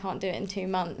now. I can't do it in 2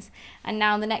 months. And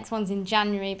now the next one's in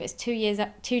January, but it's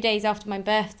 2 days after my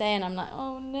birthday, and I'm like,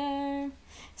 oh no.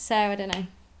 So I don't know.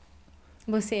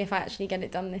 We'll see if I actually get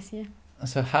it done this year.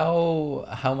 So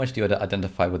how much do you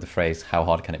identify with the phrase "how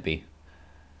hard can it be"?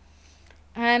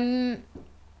 Well,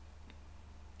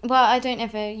 I don't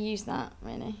ever use that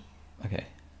really. Okay.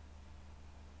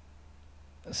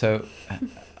 So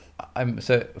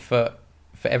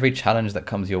for every challenge that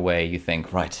comes your way, you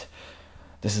think, right,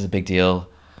 this is a big deal.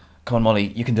 Come on, Molly,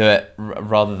 you can do it.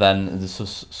 Rather than the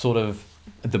sort of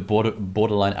the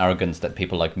borderline arrogance that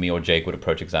people like me or Jake would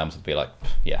approach exams would be like,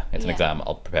 yeah, it's an exam.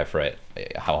 I'll prepare for it.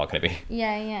 How hard can it be?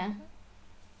 Yeah.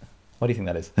 Why do you think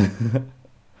that is?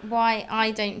 Why I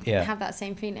don't have that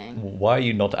same feeling. Why are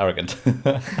you not arrogant?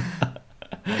 Why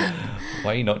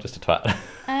are you not just a twat?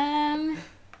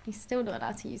 You're still not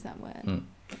allowed to use that word.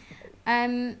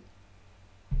 I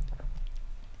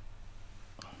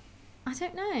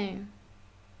don't know.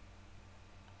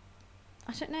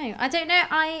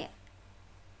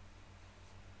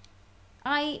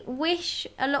 I wish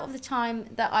a lot of the time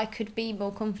that I could be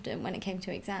more confident when it came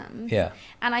to exams. Yeah.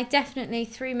 And I definitely,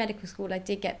 through medical school, I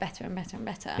did get better and better and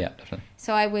better. Yeah, definitely.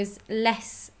 So I was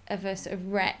less of a sort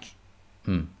of wreck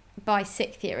by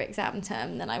 6th year exam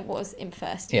term than I was in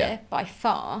 1st year, by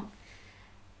far.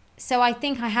 So I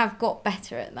think I have got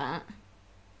better at that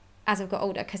as I've got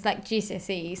older. Because like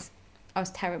GCSEs, I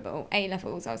was terrible.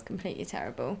 A-levels, I was completely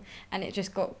terrible. And it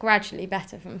just got gradually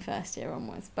better from 1st year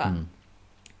onwards. But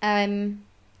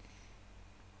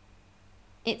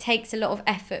it takes a lot of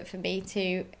effort for me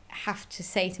to have to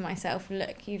say to myself,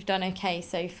 look, you've done okay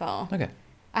so far. Okay.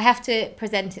 I have to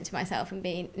present it to myself and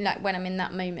be like, when I'm in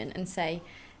that moment, and say,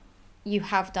 you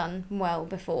have done well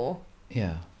before.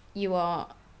 Yeah. You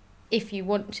are, if you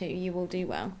want to, you will do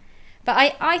well.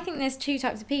 But I think there's two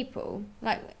types of people.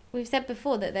 Like we've said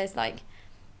before, that there's like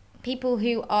people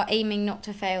who are aiming not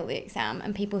to fail the exam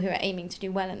and people who are aiming to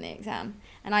do well in the exam.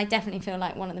 And I definitely feel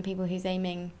like one of the people who's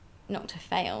aiming not to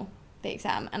fail the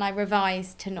exam. And I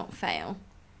revise to not fail.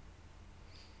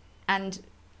 And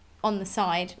on the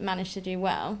side, manage to do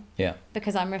well. Yeah.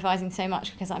 Because I'm revising so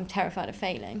much because I'm terrified of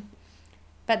failing.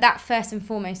 But that first and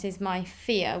foremost is my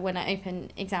fear when I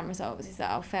open exam results, is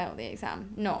that I'll fail the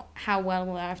exam, not how well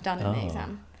will I have done in the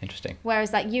exam. Interesting.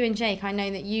 Whereas like you and Jake, I know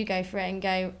that you go for it and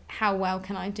go, how well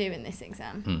can I do in this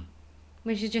exam?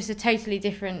 Which is just a totally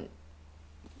different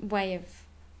way of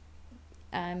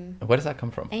where does that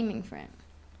come from? Aiming for it.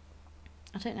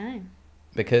 I don't know.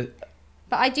 Because...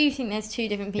 But I do think there's two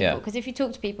different people, because if you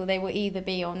talk to people, they will either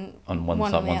be on one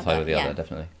side or the other,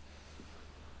 definitely.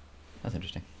 That's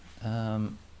interesting.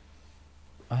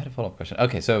 I had a follow-up question.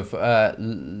 Okay, so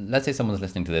let's say someone's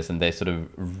listening to this and they sort of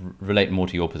relate more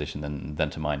to your position than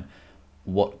to mine.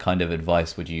 What kind of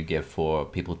advice would you give for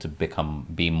people to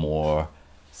be more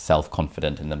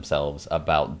self-confident in themselves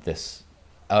about this,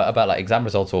 about like exam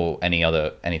results or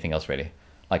anything else really,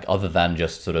 like other than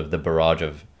just sort of the barrage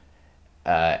of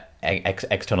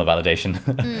external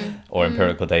validation or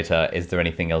empirical data? Is there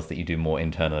anything else that you do more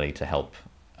internally to help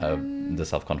the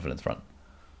self-confidence front?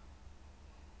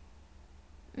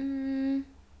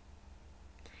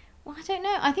 Well, I don't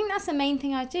know. I think that's the main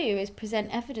thing I do, is present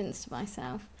evidence to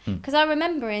myself. Because I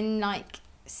remember in like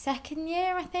 2nd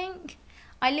year, I think,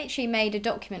 I literally made a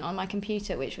document on my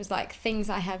computer which was like things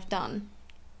I have done.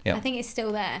 Yep. I think it's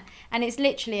still there. And it's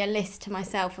literally a list to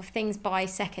myself of things by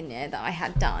 2nd year that I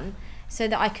had done, so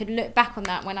that I could look back on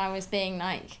that when I was being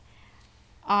like,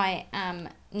 I am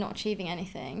not achieving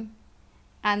anything,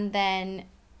 and then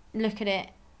look at it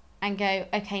and go,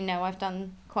 okay, no, I've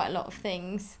done quite a lot of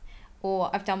things,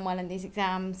 or I've done well in these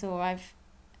exams, or I've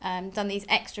done these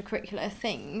extracurricular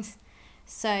things,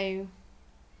 so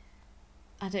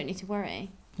I don't need to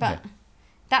worry. But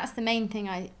that's the main thing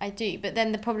I do. But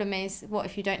then the problem is, what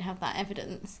if you don't have that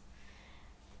evidence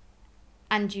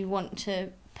and you want to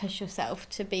push yourself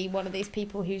to be one of these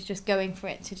people who's just going for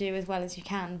it to do as well as you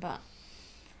can? But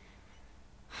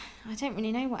I don't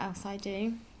really know what else I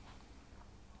do.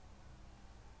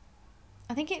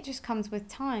 I think it just comes with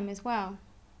time as well.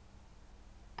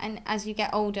 And as you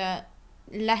get older,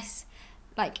 less,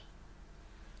 like,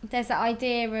 there's that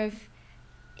idea of,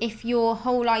 if your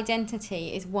whole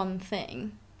identity is one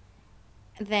thing,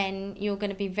 then you're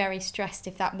going to be very stressed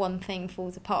if that one thing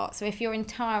falls apart. So if your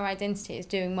entire identity is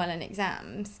doing well in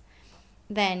exams,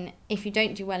 then if you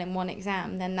don't do well in one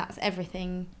exam, then that's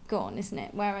everything gone, isn't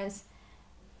it? Whereas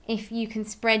if you can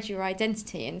spread your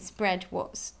identity and spread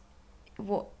what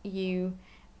you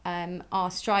are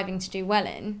striving to do well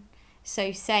in,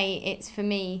 so say it's, for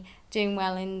me, doing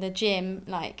well in the gym,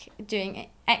 like doing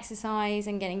exercise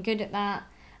and getting good at that,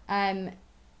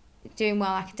 doing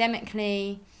well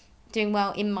academically, doing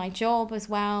well in my job as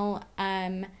well,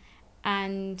 and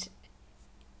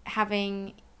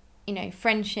having,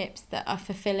 friendships that are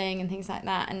fulfilling and things like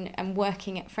that, and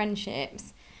working at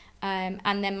friendships,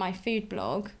 and then my food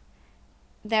blog.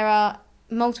 There are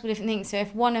multiple different things. So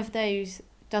if one of those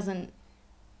doesn't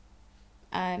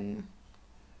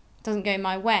go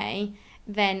my way,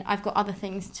 then I've got other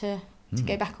things to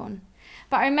go back on.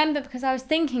 But I remember, because I was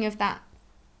thinking of that,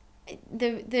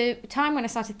 the time when I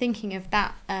started thinking of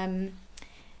that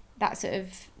that sort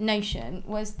of notion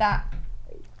was that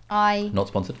Not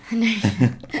sponsored.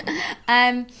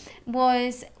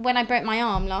 was when I broke my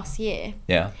arm last year.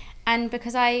 Yeah. And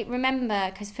because I remember,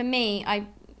 because for me, I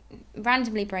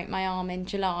randomly broke my arm in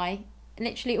July,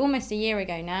 literally almost a year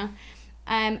ago now.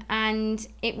 And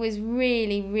it was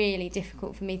really, really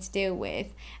difficult for me to deal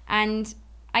with. And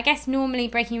I guess normally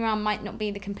breaking your arm might not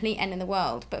be the complete end of the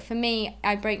world, but for me,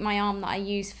 I broke my arm that I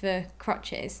use for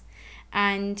crutches.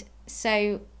 And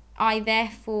so I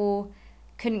therefore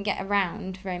couldn't get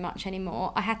around very much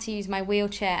anymore. I had to use my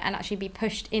wheelchair and actually be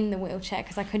pushed in the wheelchair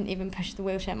because I couldn't even push the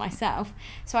wheelchair myself.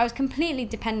 So I was completely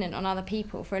dependent on other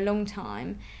people for a long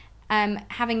time,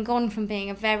 having gone from being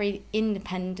a very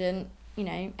independent,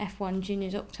 F1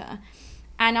 junior doctor.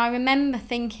 And I remember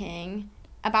thinking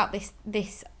about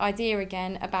this idea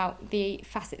again about the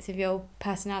facets of your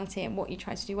personality and what you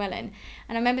try to do well in.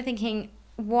 And I remember thinking,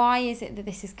 why is it that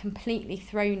this has completely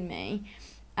thrown me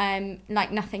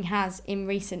like nothing has in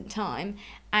recent time?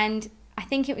 And I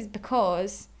think it was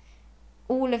because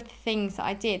all of the things that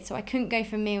I did, so I couldn't go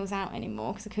for meals out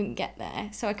anymore because I couldn't get there,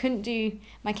 so I couldn't do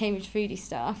my Cambridge foodie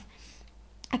stuff.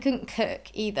 I couldn't cook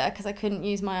either because I couldn't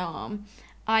use my arm.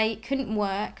 I couldn't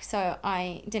work, so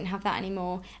I didn't have that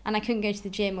anymore. And I couldn't go to the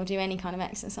gym or do any kind of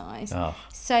exercise. Oh.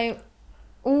 So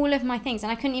all of my things,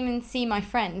 and I couldn't even see my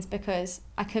friends because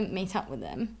I couldn't meet up with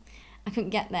them. I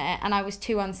couldn't get there, and I was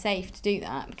too unsafe to do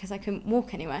that because I couldn't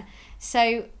walk anywhere.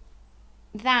 So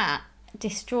that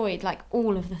destroyed like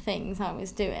all of the things I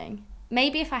was doing.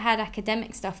 Maybe if I had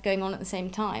academic stuff going on at the same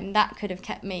time, that could have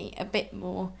kept me a bit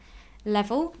more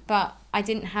level, but I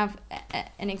didn't have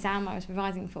an exam I was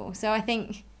revising for. So I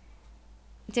think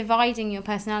dividing your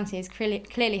personality is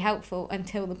clearly helpful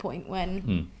until the point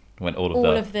when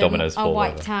all of the dominoes are fall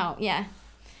wiped over. out. Yeah.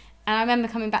 And I remember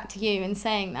coming back to you and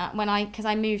saying that because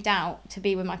I moved out to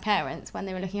be with my parents when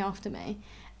they were looking after me,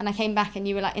 and I came back and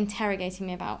you were like interrogating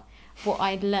me about what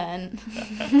I'd learned.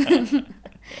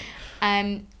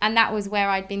 And that was where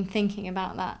I'd been thinking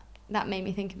about that. That made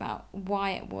me think about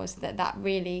why it was that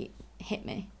really hit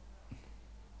me.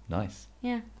 Nice.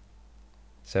 Yeah.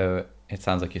 So it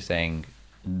sounds like you're saying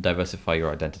diversify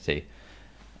your identity,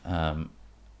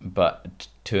 but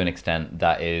to an extent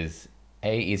that is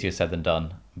easier said than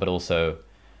done, but also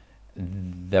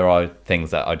there are things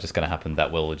that are just going to happen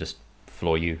that will just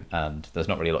floor you, and there's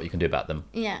not really a lot you can do about them.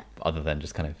 Yeah. Other than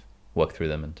just kind of work through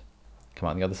them and come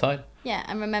out on the other side. Yeah,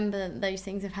 and remember that those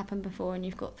things have happened before and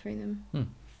you've got through them.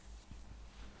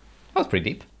 That was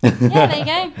pretty deep. Yeah, there you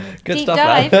go. Good deep stuff,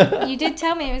 dive. man. You did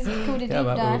tell me it was called a deep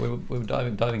dive. We were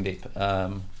diving deep.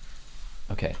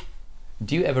 Okay.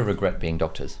 Do you ever regret being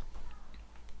doctors?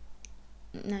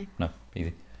 No. No,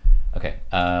 easy. Okay.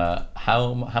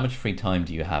 How much free time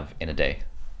do you have in a day?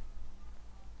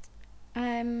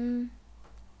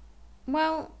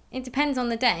 Well, it depends on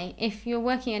the day. If you're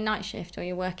working a night shift or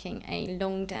you're working a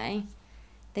long day,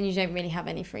 then you don't really have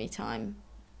any free time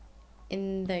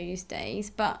in those days.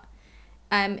 But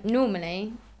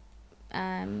normally,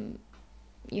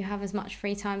 you have as much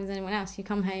free time as anyone else. You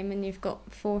come home and you've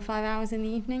got 4 or 5 hours in the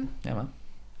evening. Yeah, man.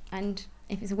 And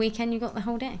if it's a weekend, you've got the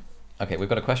whole day. Okay, we've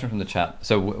got a question from the chat.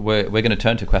 So we're going to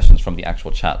turn to questions from the actual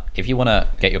chat. If you want to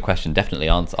get your question definitely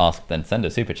asked, then send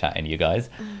a super chat in, you guys.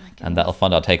 Oh and that'll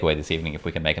fund our takeaway this evening if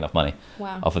we can make enough money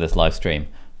off of this live stream.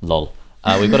 Lol.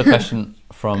 We've got a question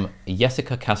from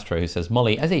Jessica Castro who says,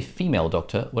 Molly, as a female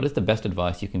doctor, what is the best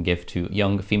advice you can give to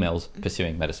young females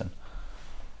pursuing medicine?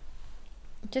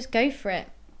 Just go for it.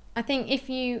 I think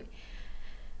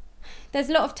there's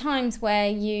a lot of times where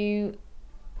you,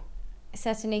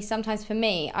 certainly sometimes for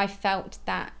me, I felt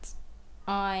that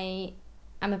I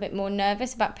am a bit more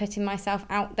nervous about putting myself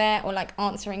out there or like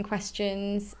answering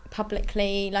questions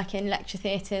publicly, like in lecture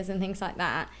theatres and things like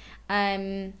that.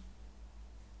 And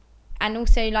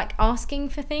also like asking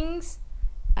for things,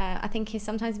 I think is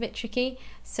sometimes a bit tricky.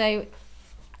 So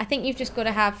I think you've just got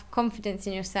to have confidence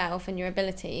in yourself and your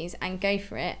abilities and go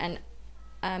for it, and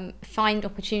find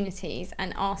opportunities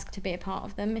and ask to be a part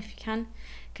of them if you can.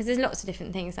 Because there's lots of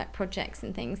different things like projects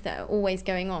and things that are always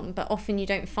going on, but often you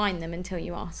don't find them until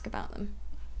you ask about them.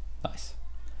 Nice.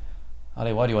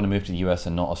 Ali, why do you want to move to the US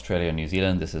and not Australia or New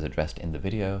Zealand? This is addressed in the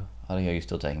video. Ali, are you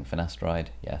still taking finasteride?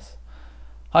 Yes.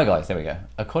 Hi guys, there we go.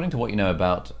 According to what you know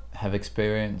about, have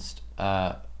experienced,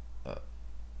 how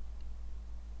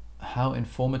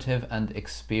informative and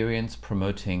experience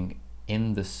promoting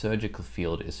in the surgical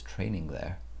field is training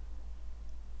there?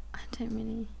 I don't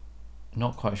really...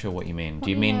 Not quite sure what you mean. What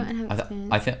do you do you know mean?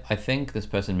 and have I think this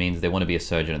person means they want to be a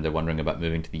surgeon and they're wondering about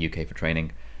moving to the UK for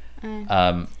training.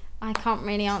 I can't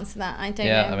really answer that. I don't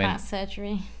Yeah, know I mean- about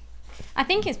surgery. I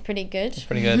think it's pretty good. It's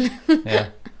pretty good. Yeah.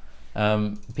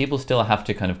 People still have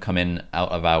to kind of come in out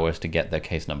of hours to get their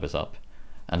case numbers up.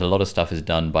 And a lot of stuff is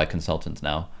done by consultants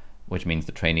now, which means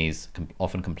the trainees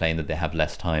often complain that they have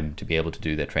less time to be able to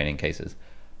do their training cases.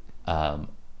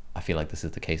 I feel like this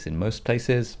is the case in most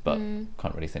places, but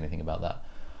can't really say anything about that.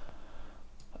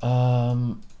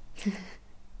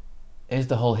 Is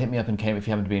the whole hit me up in Cambridge if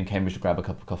you happen to be in Cambridge to grab a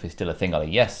cup of coffee still a thing,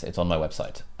 Ollie? Yes, it's on my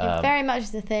website. It very much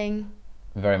is a thing.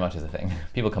 Very much is a thing.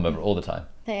 People come over all the time.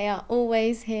 They are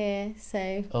always here,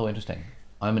 so... Oh, interesting.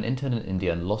 I'm an intern in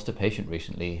India and lost a patient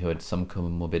recently who had some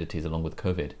comorbidities along with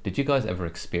COVID. Did you guys ever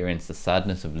experience the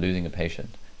sadness of losing a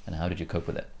patient, and how did you cope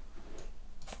with it?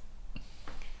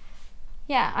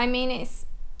 Yeah, I mean, it's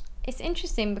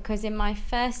interesting because in my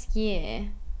first year,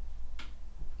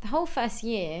 the whole first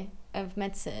year of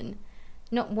medicine,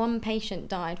 not one patient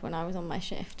died when I was on my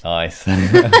shift. Nice.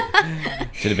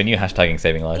 Should have been you hashtagging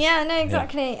saving lives. Yeah, no,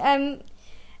 exactly. Yeah.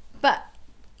 But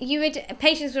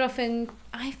patients would often,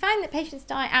 I find that patients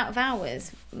die out of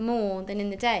hours more than in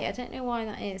the day. I don't know why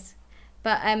that is.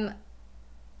 But,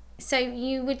 so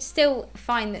you would still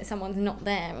find that someone's not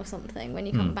there or something when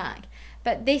you come back.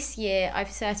 But this year,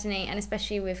 I've certainly, and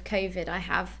especially with COVID, I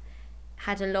have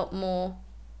had a lot more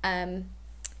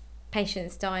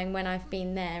patients dying when I've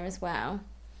been there as well.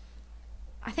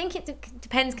 I think it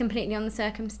depends completely on the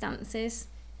circumstances,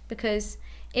 because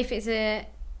if it's a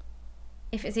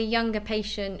younger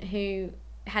patient who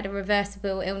had a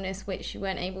reversible illness which you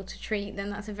weren't able to treat, then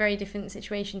that's a very different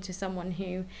situation to someone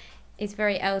who is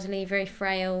very elderly, very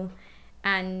frail,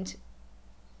 and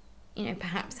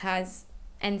perhaps has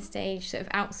end stage sort of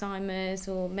Alzheimer's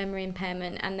or memory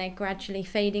impairment, and they're gradually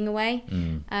fading away.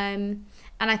 And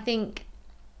I think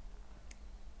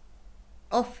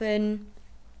often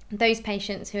those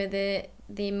patients who are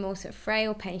the more sort of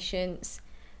frail patients,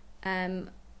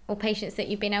 or patients that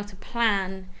you've been able to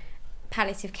plan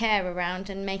palliative care around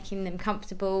and making them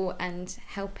comfortable and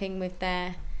helping with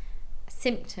their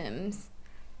symptoms,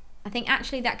 I think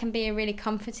actually that can be a really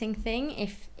comforting thing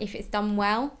if it's done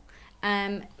well.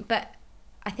 But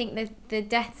I think the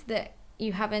deaths that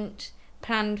you haven't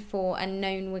planned for and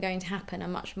known were going to happen are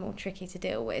much more tricky to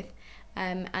deal with,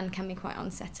 and can be quite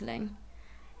unsettling.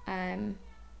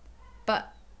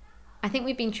 But I think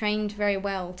we've been trained very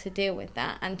well to deal with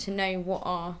that and to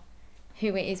know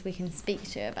who it is we can speak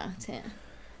to about it.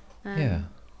 Yeah.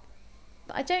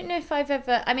 But I don't know if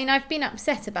I've been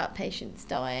upset about patients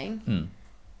dying,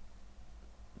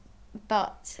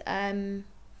 but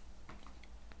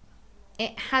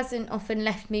it hasn't often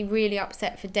left me really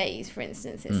upset for days, for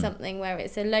instance. It's something where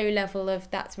it's a low level of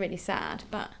that's really sad,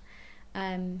 but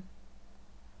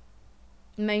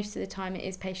most of the time it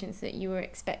is patients that you were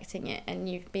expecting it and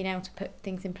you've been able to put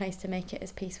things in place to make it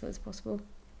as peaceful as possible.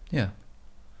 Yeah.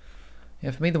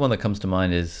 Yeah, for me the one that comes to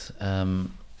mind is there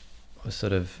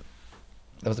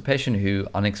was a patient who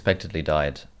unexpectedly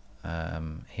died.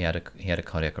 He had a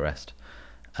cardiac arrest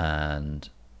and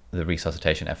the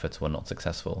resuscitation efforts were not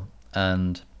successful.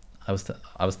 And I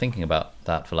was thinking about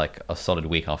that for like a solid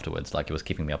week afterwards. Like, it was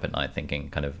keeping me up at night thinking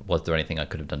kind of, was there anything I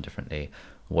could have done differently?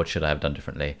 What should I have done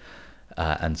differently?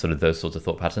 And sort of those sorts of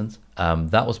thought patterns.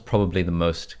 That was probably the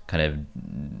most kind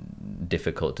of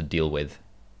difficult to deal with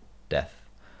death.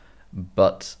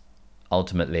 But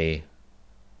ultimately,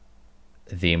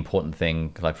 the important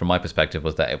thing, like from my perspective,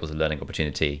 was that it was a learning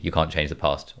opportunity. You can't change the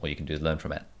past. All you can do is learn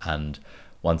from it. And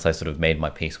once I sort of made my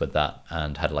peace with that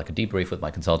and had like a debrief with my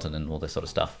consultant and all this sort of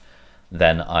stuff,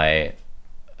 then I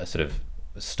sort of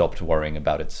stopped worrying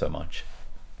about it so much.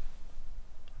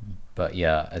 But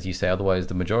yeah, as you say, otherwise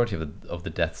the majority of the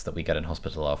deaths that we get in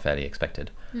hospital are fairly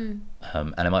expected. And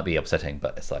it might be upsetting,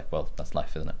 but it's like, well, that's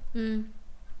life, isn't it?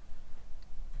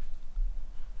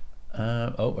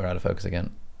 We're out of focus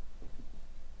again.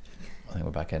 I think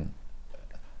we're back in.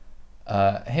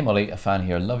 Hey Molly, a fan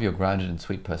here. Love your grounded and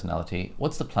sweet personality.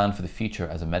 What's the plan for the future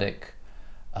as a medic?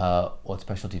 What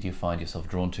specialty do you find yourself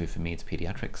drawn to? For me, it's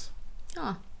pediatrics.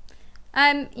 Yeah,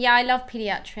 I love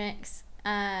pediatrics.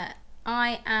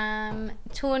 I am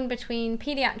torn between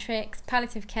pediatrics,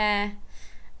 palliative care,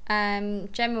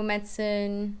 general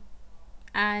medicine,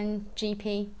 and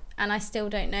GP, and I still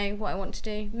don't know what I want to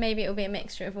do. Maybe it'll be a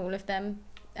mixture of all of them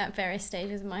at various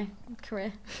stages of my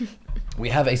career. We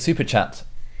have a super chat,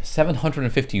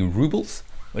 750 rubles,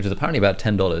 which is apparently about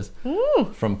 $10.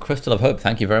 Ooh. From Crystal of Hope.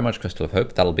 Thank you very much, Crystal of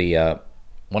Hope. That'll be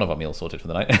one of our meals sorted for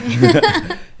the night.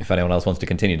 If anyone else wants to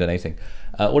continue donating.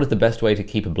 What is the best way to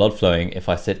keep blood flowing if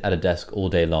I sit at a desk all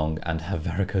day long and have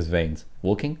varicose veins?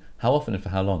 Walking? How often and for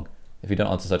how long? If you don't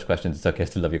answer such questions, it's okay, I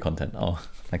still love your content. Oh,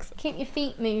 thanks. Keep your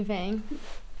feet moving.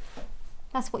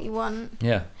 That's what you want.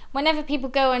 Yeah. Whenever people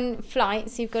go on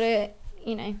flights, you've got to,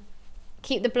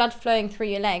 keep the blood flowing through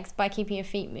your legs by keeping your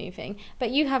feet moving.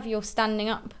 But you have your standing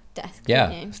up desk,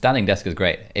 don't you? Standing desk is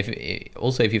great.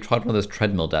 If you've tried one of those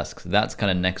treadmill desks, that's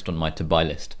kind of next on my to buy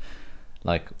list.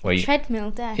 Like where you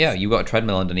treadmill desk. Yeah, you got a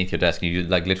treadmill underneath your desk, and you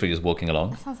like literally just walking along.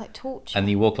 That sounds like torture. And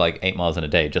you walk like 8 miles in a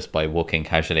day just by walking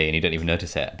casually, and you don't even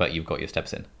notice it, but you've got your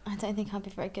steps in. I don't think I'd be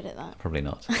very good at that. Probably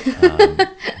not.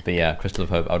 But yeah, Crystal of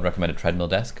Hope, I would recommend a treadmill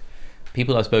desk.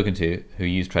 People I've spoken to who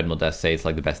use treadmill desks say it's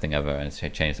like the best thing ever, and it's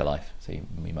changed their life. So you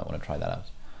might want to try that out.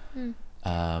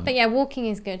 But yeah, walking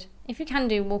is good. If you can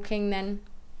do walking, then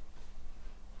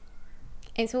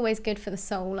it's always good for the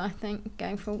soul, I think,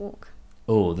 going for a walk.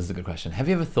 Oh, this is a good question. Have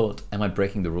you ever thought, am I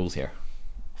breaking the rules here?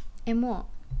 In what?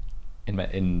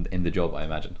 In the job, I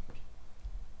imagine.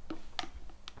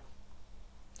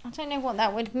 I don't know what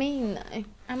that would mean, though.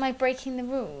 Am I breaking the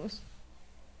rules?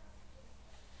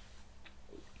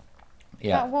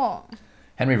 Yeah. About what?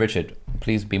 Henry Richard,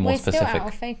 please be more specific. We're still out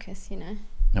of focus, No,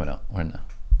 we're not. We're in now.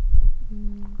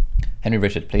 Henry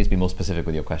Richard, please be more specific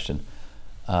with your question.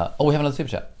 We have another super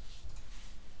chat.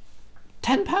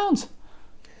 £10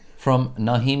 from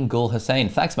Naheem Gul Hussain.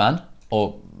 Thanks, man.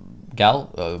 Or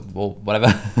gal, or whatever.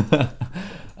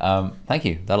 Thank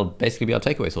you. That'll basically be our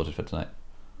takeaway sorted for tonight.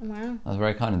 Wow. That was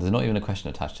very kind. And there's not even a question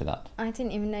attached to that. I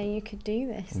didn't even know you could do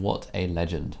this. What a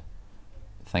legend.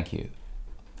 Thank you.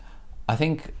 I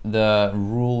think the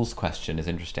rules question is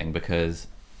interesting because...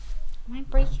 Am I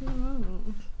breaking the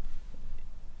rules?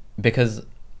 Because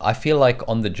I feel like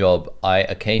on the job, I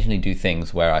occasionally do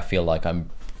things where I feel like I'm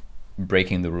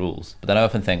breaking the rules. But then I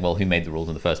often think, well, who made the rules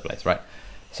in the first place, right?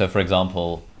 So, for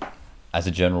example, as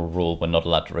a general rule, we're not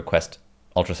allowed to request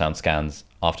ultrasound scans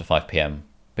after 5 p.m.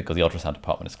 because the ultrasound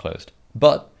department is closed.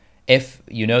 But if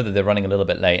you know that they're running a little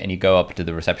bit late and you go up to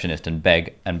the receptionist and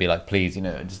beg and be like, please,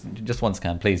 just one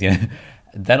scan, please,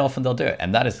 then often they'll do it.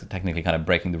 And that is technically kind of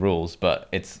breaking the rules, but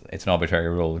it's an arbitrary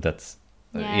rule that's,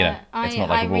 it's not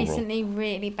like a rule. I recently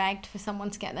really begged for someone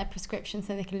to get their prescription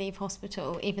so they could leave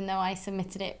hospital, even though I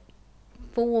submitted it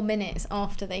 4 minutes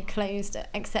after they closed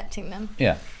accepting them.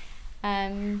 Yeah.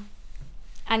 And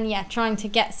yeah, trying to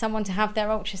get someone to have their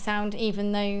ultrasound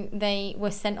even though they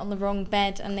were sent on the wrong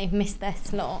bed and they've missed their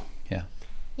slot. Yeah.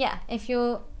 Yeah, if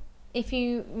you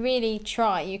really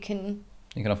try, you can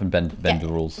often bend the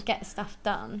rules. Get stuff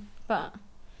done, but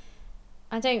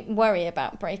I don't worry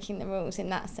about breaking the rules in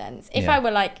that sense. If I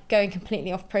were like going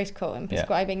completely off protocol and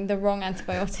prescribing the wrong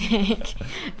antibiotic,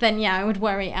 then yeah, I would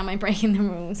worry, am I breaking the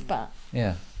rules? But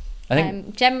yeah, I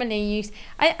think generally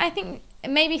I think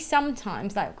maybe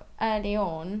sometimes, like early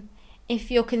on,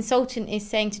 if your consultant is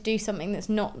saying to do something that's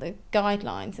not the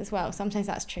guidelines as well, sometimes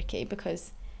that's tricky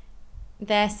because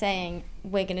they're saying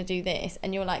we're going to do this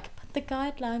and you're like, but the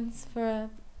guidelines for a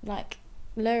like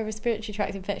lower respiratory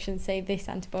tract infection say this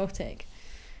antibiotic,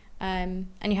 and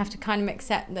you have to kind of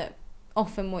accept that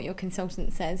often what your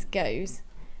consultant says goes,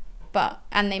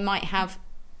 and they might have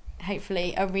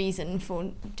hopefully a reason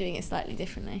for doing it slightly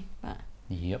differently. But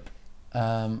yep.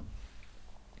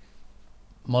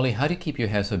 Molly, how do you keep your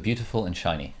hair so beautiful and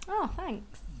shiny? Oh,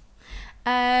 thanks.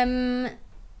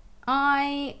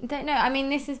 I don't know. I mean,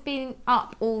 this has been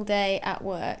up all day at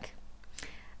work,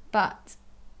 but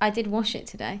I did wash it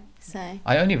today, so...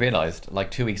 I only realised,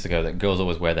 like 2 weeks ago, that girls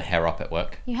always wear the hair up at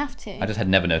work. You have to. I just had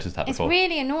never noticed that before. It's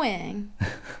really annoying.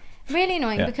 Really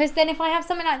annoying, because then if I have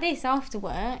something like this after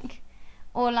work,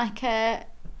 or like a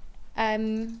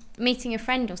meeting a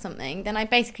friend or something, then I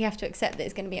basically have to accept that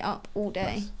it's going to be up all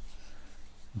day. Nice.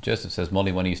 Joseph says,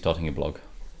 Molly, when are you starting your blog?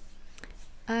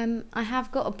 I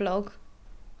have got a blog.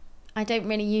 I don't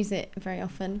really use it very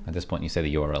often. At this point, you say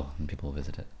the URL and people will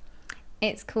visit it.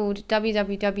 It's called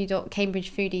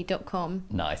www.cambridgefoodie.com.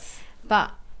 Nice.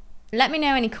 But let me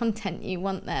know any content you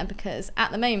want there, because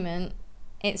at the moment,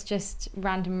 it's just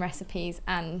random recipes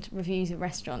and reviews of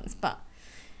restaurants. But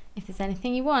if there's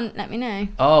anything you want, let me know.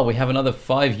 Oh, we have another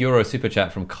 €5 super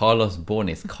chat from Carlos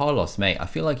Bornis. Carlos, mate, I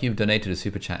feel like you've donated a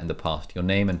super chat in the past. Your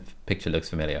name and picture looks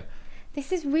familiar.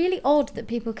 This is really odd that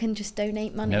people can just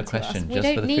donate money to us. No question, We just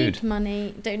don't for the need food.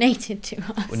 money donated to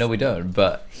us. Well, no, we don't,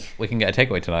 but we can get a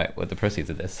takeaway tonight with the proceeds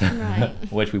of this, Right.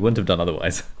 which we wouldn't have done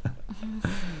otherwise.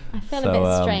 I feel a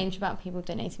bit strange about people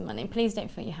donating money. Please don't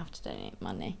feel you have to donate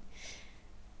money.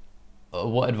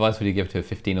 What advice would you give to a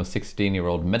 15 or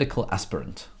 16-year-old medical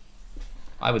aspirant?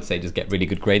 I would say just get really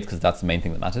good grades, because that's the main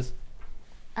thing that matters.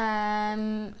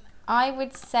 I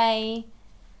would say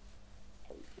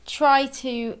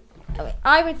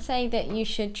that you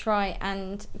should try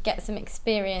and get some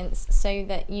experience so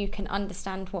that you can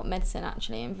understand what medicine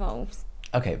actually involves.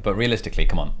 Okay, but realistically,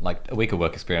 come on. Like, a week of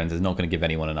work experience is not going to give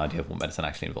anyone an idea of what medicine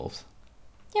actually involves.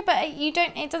 Yeah, but you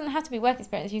don't. It doesn't have to be work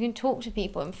experience. You can talk to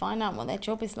people and find out what their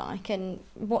job is like, and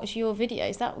watch your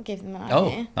videos. That will give them an idea.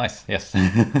 Oh, nice. Yes.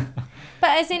 But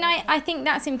as in, I think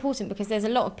that's important because there's a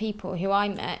lot of people who I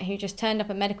met who just turned up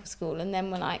at medical school and then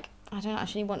were like, I don't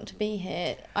actually want to be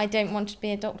here. I don't want to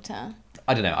be a doctor.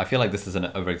 I don't know. I feel like this is an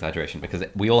over-exaggeration because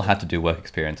we all had to do work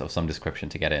experience of some description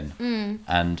to get in.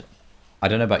 And I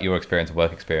don't know about your experience of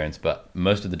work experience, but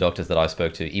most of the doctors that I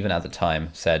spoke to, even at the time,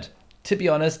 said, to be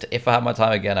honest, if I had my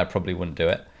time again, I probably wouldn't do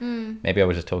it. Maybe I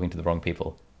was just talking to the wrong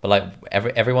people. But like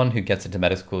everyone who gets into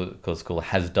medical school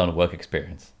has done work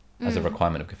experience as a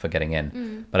requirement for getting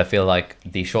in. But I feel like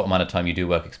the short amount of time you do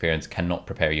work experience cannot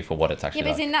prepare you for what it's actually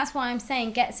like. Yeah, but that's why I'm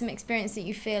saying get some experience that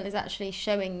you feel is actually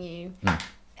showing you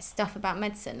stuff about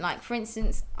medicine. Like, for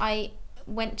instance, I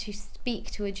went to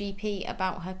speak to a GP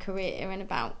about her career and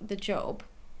about the job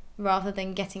rather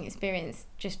than getting experience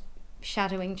just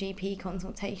shadowing GP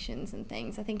consultations and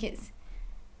things. I think it's,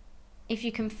 if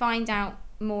you can find out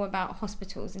more about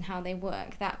hospitals and how they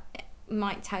work, that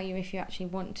might tell you if you actually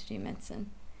want to do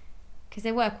medicine. Because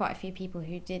there were quite a few people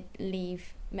who did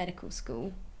leave medical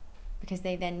school because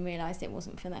they then realised it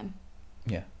wasn't for them.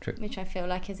 Yeah, true. Which I feel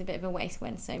like is a bit of a waste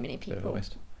when so many people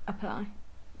apply.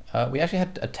 We actually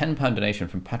had a £10 donation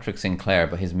from Patrick Sinclair,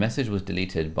 but his message was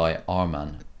deleted by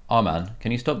Arman. Arman,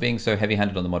 can you stop being so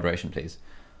heavy-handed on the moderation, please?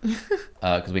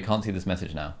 Because we can't see this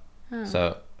message now.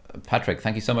 So, Patrick,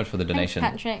 thank you so much for the donation.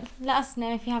 Thanks, Patrick. Let us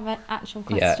know if you have an actual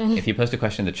question. Yeah, if you post a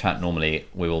question in the chat normally,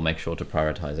 we will make sure to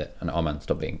prioritise it. And Arman,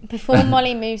 stop being... Before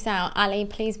Molly moves out, Ali,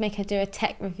 please make her do a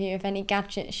tech review of any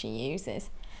gadget she uses.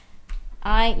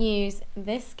 I use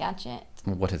this gadget.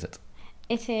 What is it?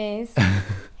 It is...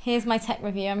 Here's my tech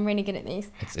review. I'm really good at these.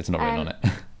 It's not written on it.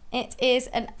 It is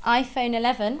an iPhone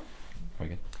 11. Very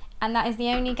good. And that is the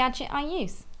only gadget I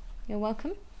use. You're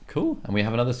welcome. Cool. And we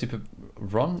have another super...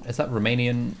 Ron, is that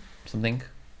Romanian something?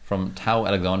 From Tau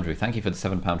Alexandru. Thank you for the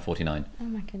 £7.49. Oh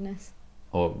my goodness.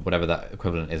 Or whatever that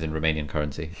equivalent is in Romanian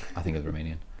currency. I think it's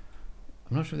Romanian.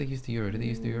 I'm not sure they use the euro. Do they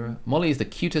use the euro? Molly is the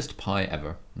cutest pie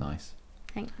ever. Nice.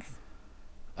 Thanks.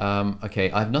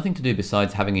 Okay, I have nothing to do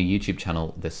besides having a YouTube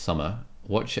channel this summer.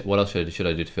 What else should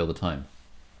I do to fill the time?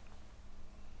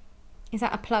 Is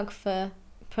that a plug for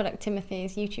Product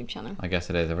Timothy's YouTube channel? I guess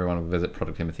it is. Everyone will visit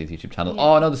Product Timothy's YouTube channel. Yeah.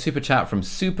 Oh, another super chat from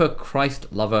Super Christ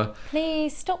Lover.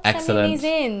 Please stop Excellent. sending these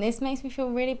in. This makes me feel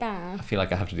really bad. I feel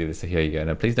like I have to do this, so here you go.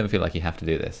 No, please don't feel like you have to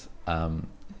do this.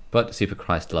 But Super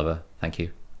Christ Lover, thank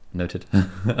you. Noted.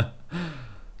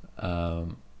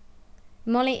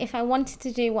 Molly, if I wanted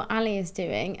to do what Ali is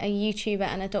doing, a YouTuber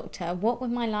and a doctor, what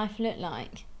would my life look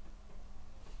like?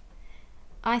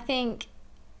 I think,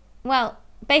 well,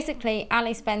 basically,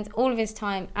 Ali spends all of his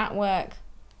time at work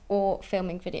or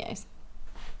filming videos.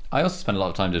 I also spend a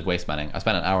lot of time just waste manning. I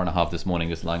spent an hour and a half this morning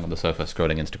just lying on the sofa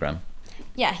scrolling Instagram.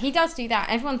 Yeah, he does do that.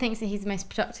 Everyone thinks that he's the most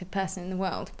productive person in the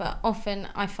world, but often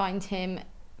I find him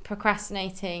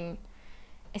procrastinating,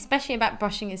 especially about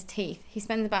brushing his teeth. He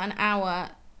spends about an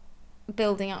hour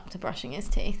building up to brushing his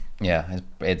teeth. Yeah,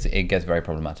 it gets very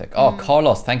problematic. Oh,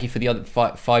 Carlos, thank you for the other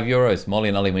 €5. Molly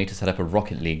and Ollie, we need to set up a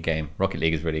Rocket League game. Rocket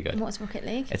League is really good. What's Rocket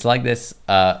League? It's like this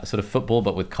sort of football,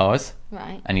 but with cars.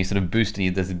 Right. And you sort of boost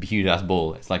and there's a huge ass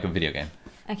ball. It's like a video game.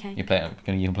 Okay. You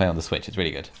can play on the Switch. It's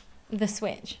really good. The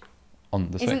Switch.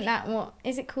 On the Switch. Isn't that what?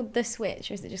 Is it called the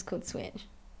Switch or is it just called Switch?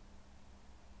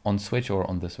 On Switch or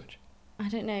on the Switch? I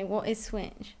don't know. What is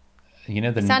Switch? You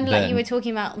know it sounded like you were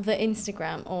talking about the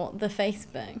Instagram or the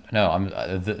Facebook. No, I'm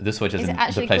the Switch is in it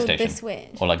actually the PlayStation called the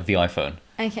Switch? or like the iPhone.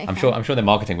 Okay. I'm sure their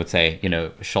marketing would say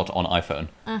shot on iPhone,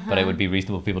 but it would be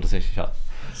reasonable for people to say shot.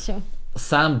 Sure.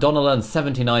 Sam Donnellan,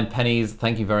 79 pennies.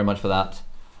 Thank you very much for that.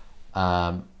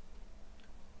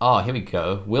 Here we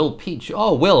go. Will Peach.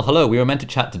 Oh, Will, hello. We were meant to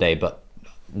chat today, but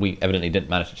we evidently didn't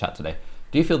manage to chat today.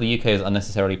 Do you feel the UK is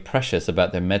unnecessarily precious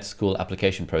about their med school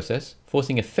application process,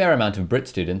 forcing a fair amount of Brit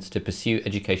students to pursue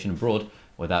education abroad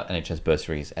without NHS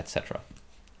bursaries, etc.?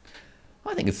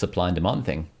 I think it's a supply and demand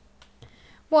thing.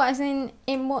 What, as in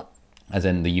what? As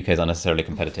in the UK is unnecessarily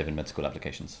competitive in med school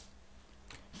applications.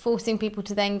 Forcing people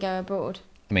to then go abroad.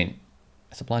 I mean,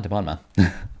 supply and demand,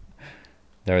 man.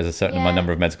 There is a certain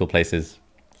number of med school places.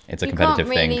 It's a competitive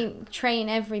thing. You can't really train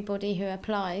everybody who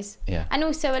applies. Yeah. And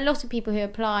also a lot of people who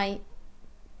apply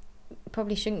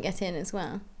probably shouldn't get in as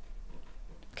well.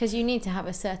 Because you need to have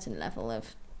a certain level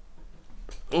of...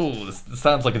 Oh, this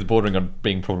sounds like it's bordering on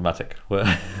being problematic.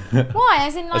 Why?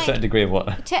 As in like... a certain degree of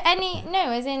what?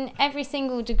 As in every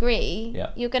single degree,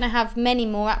 you're going to have many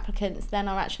more applicants than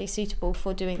are actually suitable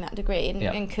for doing that degree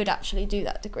and could actually do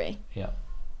that degree. Yeah.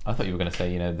 I thought you were going to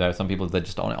say, there are some people that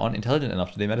just aren't intelligent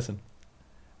enough to do medicine.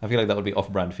 I feel like that would be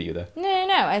off-brand for you, though.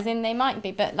 No, as in they might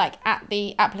be, but like at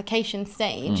the application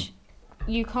stage,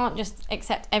 you can't just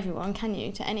accept everyone, can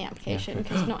you, to any application,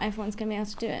 because not everyone's going to be able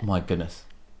to do it. My goodness.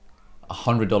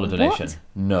 $100 donation. What?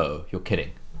 No, you're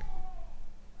kidding.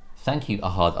 Thank you,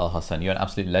 Ahad Al Hassan. You're an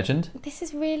absolute legend. This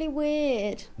is really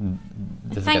weird.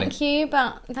 This Thank you,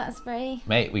 but that's very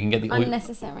Mate, we can get the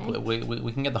unnecessary.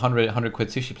 We can get the 100 quid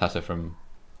sushi platter from.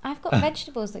 I've got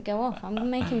vegetables that go off. I'm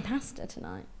making pasta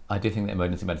tonight. I do think that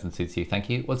emergency medicine suits you.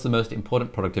 Thank you. What's the most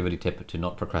important productivity tip to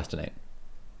not procrastinate?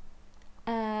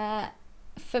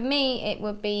 For me, it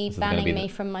would be banning me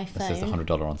from my phone. This is the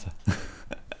 $100 answer.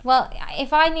 Well,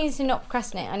 if I need to not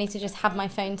procrastinate, I need to just have my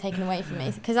phone taken away from me,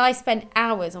 because I spend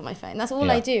hours on my phone. That's all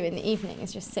I do in the evening,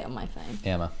 is just sit on my phone.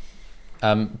 Yeah,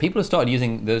 man. People have started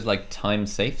using those like time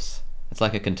safes. It's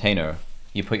like a container.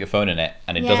 You put your phone in it,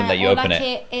 and it doesn't let you open like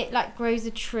it. It like grows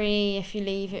a tree if you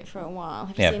leave it for a while.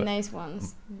 Have you seen those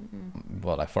ones?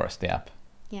 Well, like Forest, the app.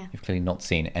 Yeah. You've clearly not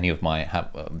seen any of my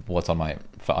what's on my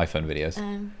iPhone videos.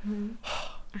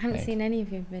 I haven't seen any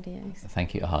of your videos.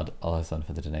 Thank you, Ahad Al Hassan,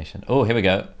 for the donation. Oh, here we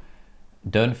go.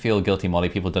 Don't feel guilty, Molly.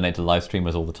 People donate to live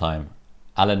streamers all the time.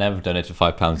 Alanev donated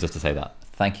 £5 just to say that.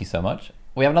 Thank you so much.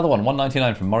 We have another one,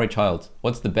 $1.99 from Murray Childs.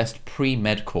 What's the best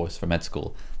pre-med course for med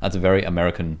school? That's a very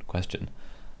American question.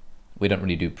 We don't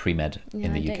really do pre-med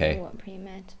in the UK. I don't know what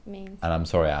pre-med means. And I'm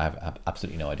sorry, I have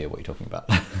absolutely no idea what you're talking about.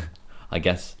 I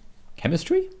guess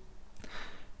chemistry?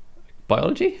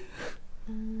 Biology?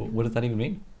 What does that even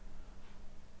mean?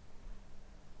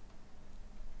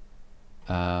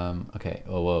 Okay.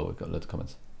 Oh, whoa, we've got loads of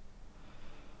comments.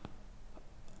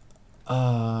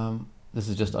 This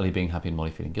is just Ali being happy and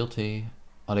Molly feeling guilty.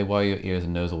 Ali, why are your ears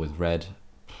and nose always red?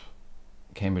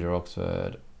 Cambridge or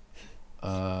Oxford.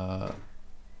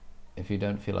 If you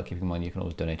don't feel like keeping money, you can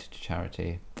always donate it to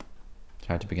charity.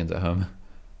 Charity begins at home.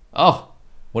 Oh,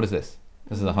 what is this?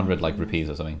 This is 100 like rupees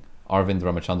or something. Arvind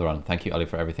Ramachandran. Thank you, Ali,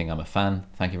 for everything. I'm a fan.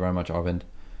 Thank you very much, Arvind.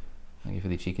 Thank you for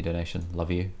the cheeky donation.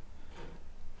 Love you.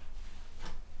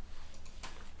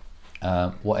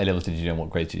 What A levels did you do and what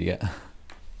grades did you get? I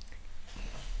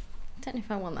don't know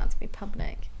if I want that to be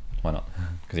public. Why not?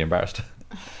 Because you're embarrassed.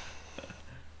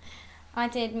 I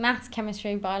did maths,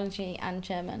 chemistry, biology, and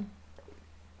German.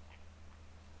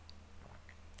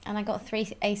 And I got 3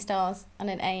 A stars and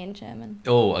an A in German.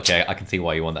 Oh, okay. I can see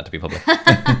why you want that to be public.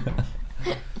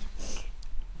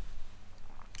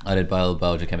 I did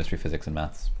biology, chemistry, physics, and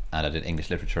maths. And I did English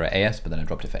literature at AS, but then I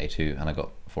dropped it for A2 and I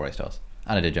got 4 A stars.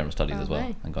 And I did general studies as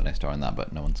well and got an A star in that,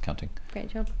 but no one's counting. Great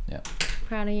job. Yeah.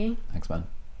 Proud of you. Thanks, man.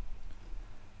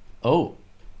 Oh,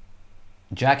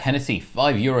 Jack Hennessy,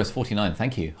 €5.49.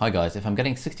 Thank you. Hi, guys. If I'm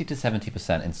getting 60 to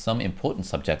 70% in some important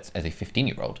subjects as a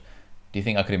 15-year-old, do you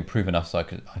think I could improve enough so I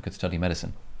could study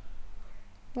medicine?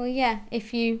 Well, yeah.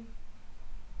 If you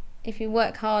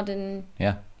work hard and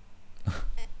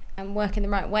and work in the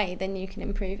right way, then you can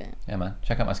improve it. Yeah, man.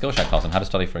 Check out my Skillshare class on how to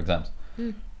study for exams.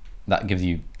 That gives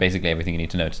you basically everything you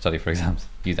need to know to study for exams.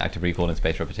 Use active recall and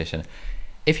spaced repetition.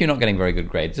 If you're not getting very good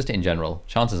grades, just in general,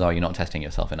 chances are you're not testing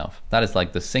yourself enough. That is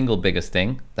like the single biggest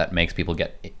thing that makes people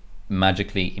get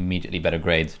magically, immediately better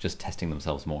grades, just testing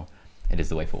themselves more. It is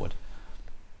the way forward.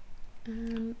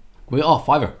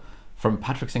 $5 from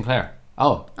Patrick Sinclair.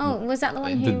 Oh, was that the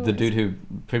one who... The dude who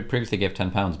previously gave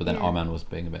 £10, but then our man was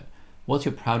being a bit... What's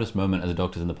your proudest moment as a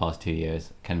doctor in the past 2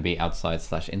 years? Can be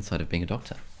outside/inside of being a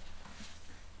doctor.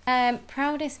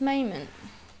 Proudest moment?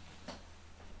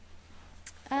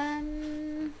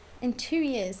 In 2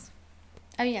 years.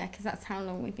 Oh yeah, because that's how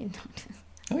long we've been doctors.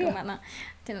 Oh yeah. About that.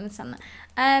 Didn't understand that.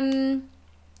 I'm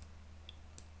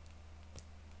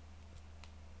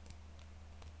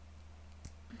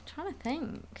trying to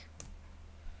think.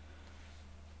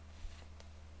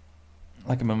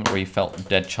 Like a moment where you felt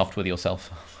dead chuffed with yourself.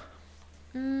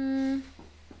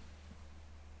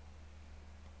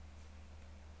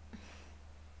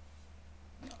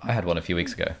 I had one a few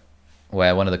weeks ago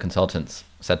where one of the consultants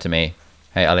said to me,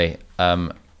 "Hey Ali,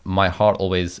 my heart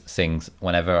always sings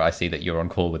whenever I see that you're on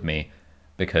call with me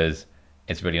because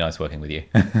it's really nice working with you."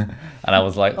 And I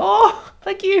was like, "Oh,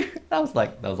 thank you." That was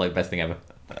like best thing ever.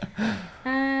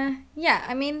 Yeah,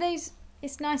 I mean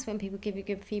it's nice when people give you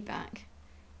good feedback.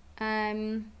 I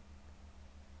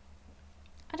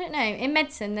don't know. In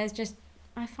medicine, there's just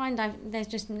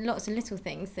lots of little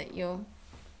things that you're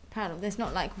proud of. There's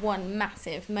not like one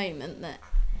massive moment that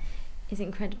is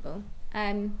incredible.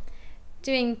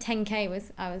 Doing 10K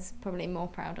I was probably more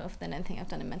proud of than anything I've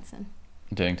done in medicine.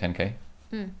 Doing 10K?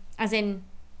 As in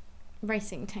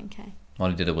racing 10K.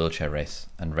 Molly did a wheelchair race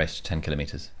and raced 10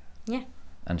 kilometers. Yeah.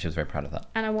 And she was very proud of that.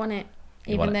 And I won it.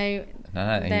 You even want though it.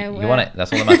 No, there you want it.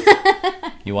 That's all that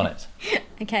matters. You want it.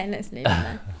 Okay, let's leave it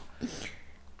there.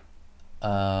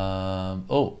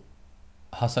 Oh,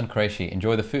 Hassan Qureshi,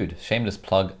 enjoy the food. Shameless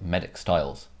plug, Medic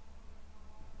Styles.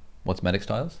 What's Medic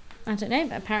Styles? I don't know,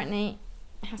 but apparently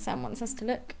Hassan wants us to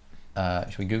look.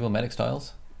 Should we Google Medic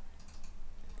Styles?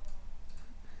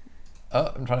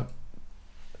 Oh, I'm trying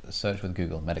to search with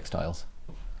Google, Medic Styles.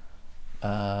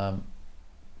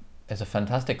 It's a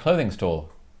fantastic clothing store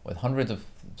with hundreds of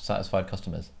satisfied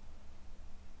customers.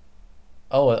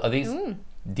 Oh, are these? Ooh.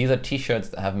 These are T-shirts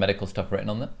that have medical stuff written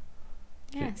on them.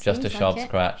 Yeah, Just a seems sharp like it.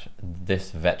 scratch.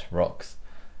 This vet rocks.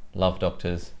 Love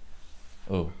doctors.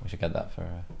 Oh, we should get that for.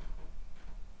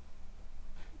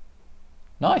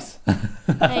 Nice. There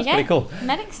That's you go. pretty cool.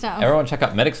 Medic Styles. Everyone, check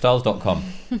out medicstyles.com.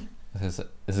 This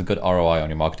is a good ROI on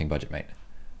your marketing budget, mate.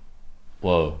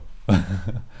 Whoa. Oh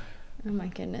my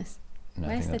goodness. No,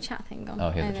 I Where's think the that- chat thing gone?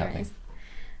 Oh, here's the there chat it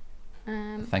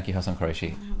thing. is. Thank you, Hassan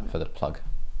Qureshi, for the plug.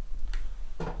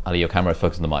 Ali, your camera is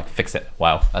focused on the mic. Fix it.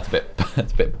 Wow, that's a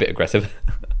bit aggressive.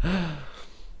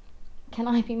 Can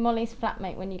I be Molly's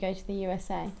flatmate when you go to the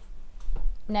USA?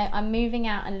 No, I'm moving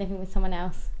out and living with someone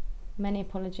else. Many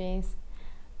apologies.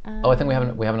 Oh, I think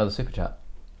we have another super chat.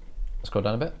 Scroll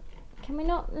down a bit. Can we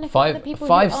not look at the people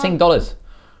Five who Sing aren't- dollars.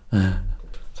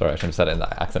 Sorry, I shouldn't have said it in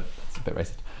that accent. It's a bit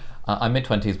racist. I'm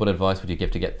mid-20s. What advice would you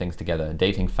give to get things together?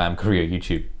 Dating, fam, career,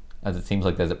 YouTube. As it seems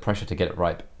like there's a pressure to get it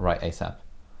right ASAP.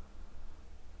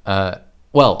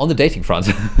 Well, on the dating front,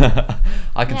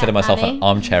 I consider myself Ali. an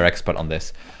armchair expert on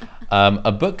this.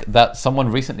 A book that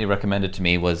someone recently recommended to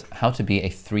me was How to Be a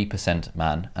 3%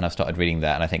 Man, and I've started reading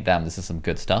that, and I think, damn, this is some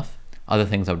good stuff. Other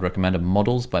things I would recommend are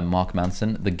Models by Mark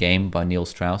Manson, The Game by Neil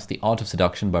Strauss, The Art of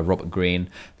Seduction by Robert Greene,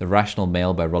 The Rational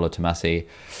Male by Rollo Tomassi.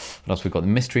 What else we've got? The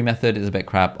Mystery Method is a bit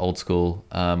crap, old school.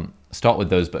 Start with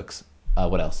those books.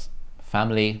 What else?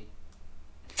 Family.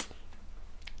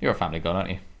 You're a family guy, aren't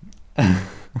you?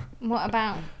 What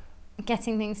about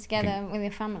getting things together with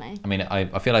your family? I mean,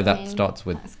 I feel like that starts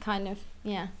with That's kind of,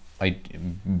 yeah.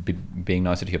 being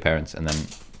nicer to your parents and then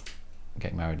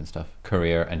getting married and stuff.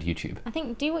 Career and YouTube. I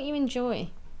think do what you enjoy.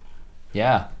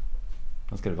 Yeah,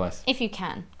 that's good advice. If you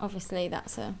can. Obviously,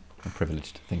 that's A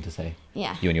privileged thing to say.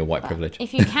 yeah. You and your white But privilege.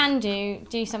 If you can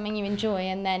do something you enjoy,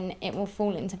 and then it will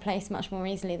fall into place much more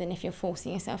easily than if you're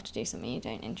forcing yourself to do something you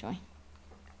don't enjoy.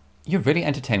 You're really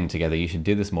entertaining together. You should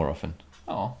do this more often.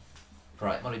 Oh.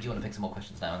 Right, Molly, do you want to pick some more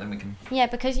questions now, and then we can... Yeah,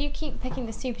 because you keep picking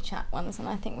the super chat ones, and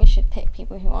I think we should pick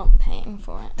people who aren't paying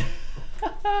for it.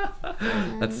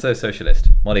 That's so socialist.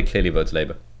 Molly clearly votes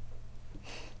Labour.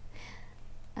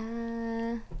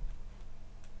 The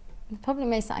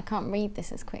problem is that I can't read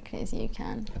this as quickly as you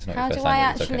can. It's not your How first do I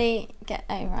language, it's actually get...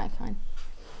 Oh, right,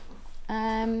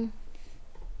 fine.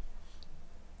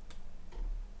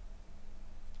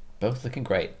 Both looking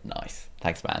great. Nice.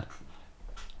 Thanks, man.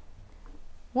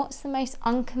 What's the most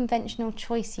unconventional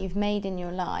choice you've made in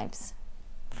your lives?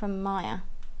 From Maya.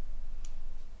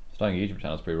 Starting a YouTube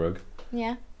channel is pretty rogue.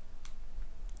 Yeah.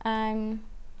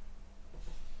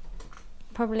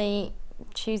 Probably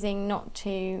choosing not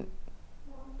to...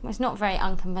 Well, it's not very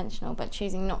unconventional, but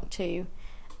choosing not to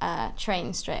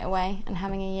train straight away and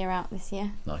having a year out this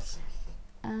year. Nice.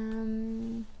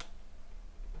 Um,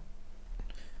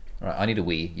 Right, I need a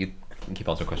wee. You can keep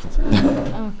answering questions.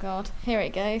 oh God, here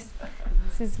it goes.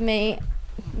 This is me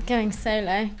going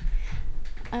solo.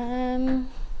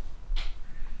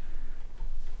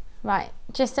 Right,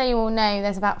 just so you all know,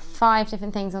 there's about 5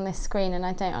 different things on this screen and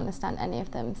I don't understand any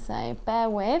of them, so bear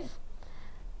with.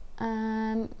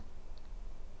 When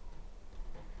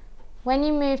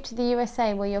you move to the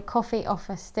USA, will your coffee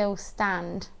offer still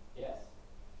stand? Yes.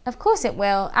 Of course it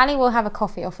will. Ali will have a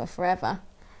coffee offer forever.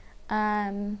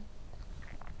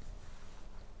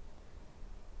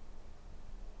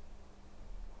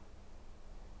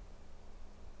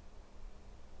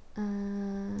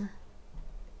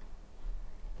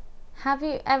 Have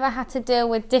you ever had to deal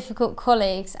with difficult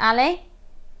colleagues, Ali?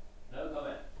 No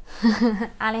comment.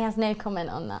 Ali has no comment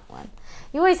on that one.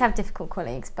 You always have difficult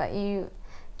colleagues, but you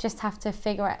just have to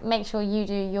figure out, make sure you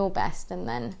do your best, and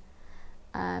then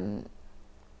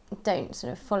don't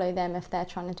sort of follow them if they're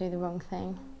trying to do the wrong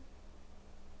thing.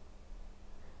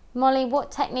 Molly,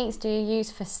 what techniques do you use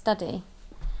for study?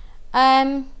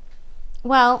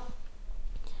 Well,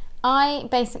 I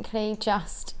basically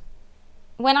just,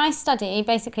 when I study,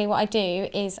 basically what I do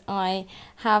is I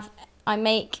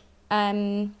make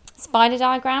spider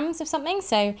diagrams of something.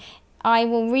 So I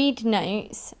will read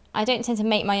notes. I don't tend to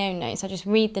make my own notes. I just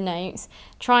read the notes,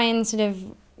 try and sort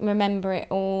of remember it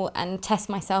all and test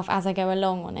myself as I go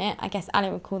along on it. I guess Ali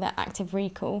would call that active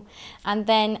recall. And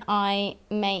then I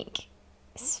make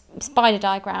spider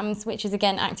diagrams, which is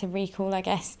again active recall, I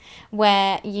guess,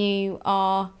 where you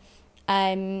are,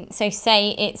 so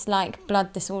say it's like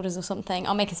blood disorders or something,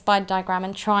 I'll make a spider diagram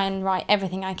and try and write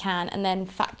everything I can and then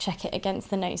fact check it against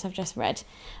the notes I've just read.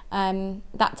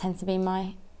 That tends to be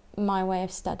my way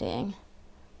of studying.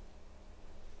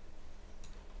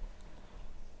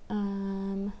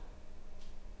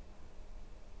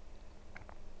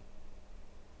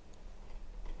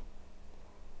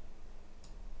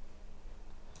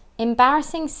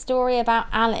 Embarrassing story about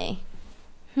Ali.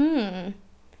 What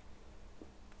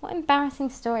embarrassing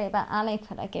story about Ali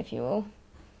could I give you all?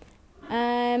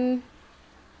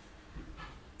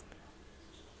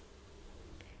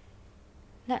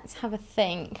 Let's have a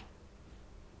think.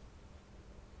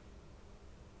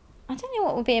 I don't know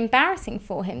what would be embarrassing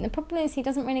for him. The problem is he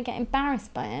doesn't really get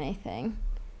embarrassed by anything.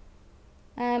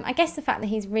 I guess the fact that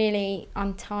he's really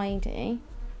untidy.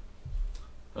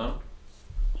 Oh.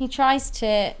 He tries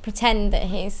to pretend that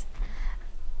he's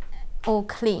all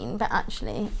clean, but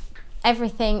actually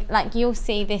everything, like you'll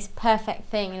see this perfect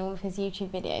thing in all of his YouTube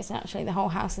videos, and actually the whole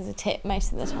house is a tip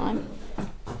most of the time.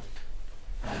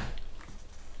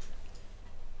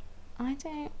 I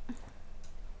don't...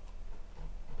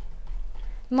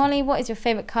 Molly, what is your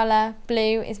favourite colour?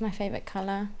 Blue is my favourite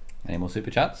colour. Any more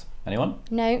super chats? Anyone?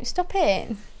 No, stop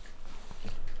it.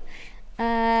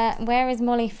 Where is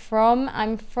Molly from?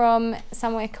 I'm from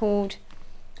somewhere called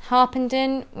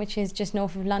Harpenden, which is just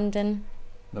north of London.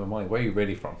 No, Molly, where are you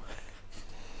really from?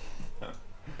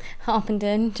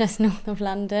 Harpenden, just north of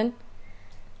London.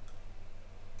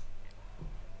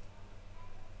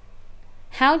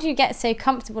 How do you get so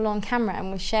comfortable on camera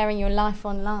and with sharing your life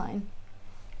online?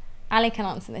 Ali can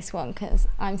answer this one because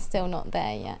I'm still not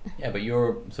there yet. Yeah, but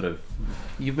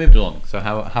you've moved along. So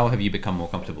how have you become more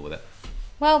comfortable with it?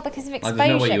 Well, because of exposure. Like,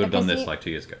 there's no way you would have done this like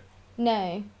 2 years ago.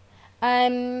 No.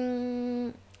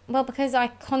 Well, because I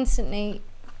constantly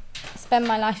spend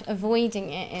my life avoiding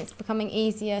it, it's becoming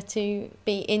easier to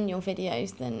be in your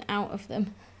videos than out of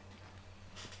them.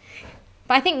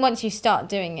 But I think once you start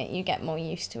doing it, you get more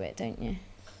used to it, don't you?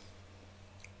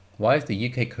 Why is the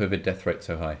UK COVID death rate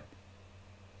so high?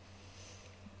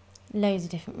 Loads of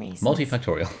different reasons.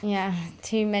 Multifactorial. Yeah,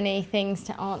 too many things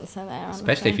to answer there.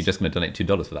 Especially if you're just going to donate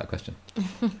 $2 for that question.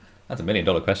 That's $1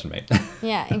 million question, mate.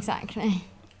 Yeah, exactly.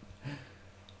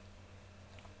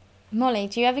 Molly,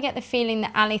 do you ever get the feeling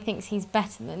that Ali thinks he's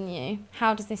better than you?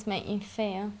 How does this make you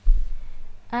feel?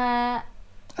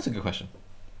 That's a good question.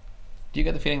 Do you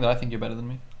get the feeling that I think you're better than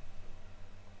me?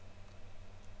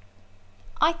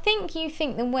 I think you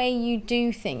think the way you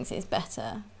do things is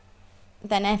better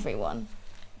than everyone.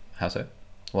 How so?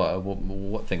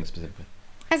 What things specifically?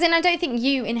 As in, I don't think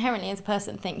you inherently as a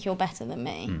person think you're better than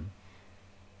me.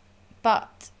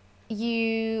 But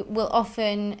you will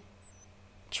often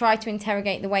try to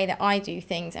interrogate the way that I do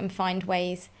things and find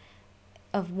ways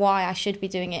of why I should be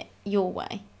doing it your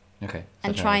way. Okay.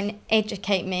 And try and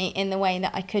educate me in the way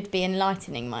that I could be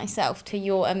enlightening myself to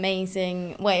your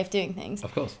amazing way of doing things.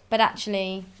 Of course. But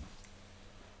actually,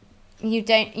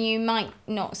 you might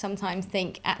not sometimes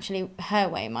think actually her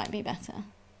way might be better.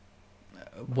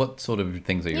 What sort of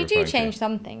things are you referring to? You do change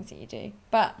some things that you do,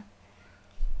 but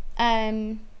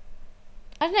I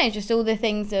don't know, just all the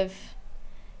things of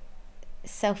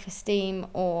self-esteem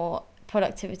or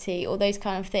productivity or those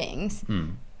kind of things,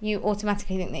 you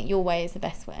automatically think that your way is the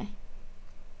best way.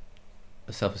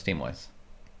 Self-esteem wise?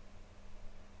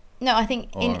 No, I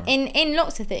think in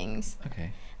lots of things.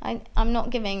 Okay. I'm not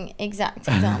giving exact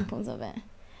examples of it.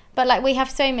 But like we have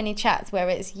so many chats where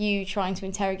it's you trying to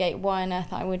interrogate why on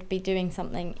earth I would be doing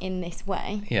something in this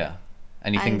way. Yeah.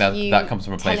 And you think that comes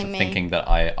from a place of thinking that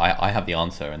I have the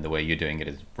answer and the way you're doing it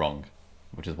is wrong,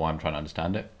 which is why I'm trying to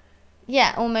understand it.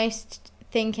 Yeah, almost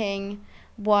thinking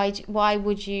why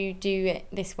would you do it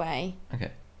this way?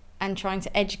 Okay. And trying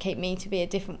to educate me to be a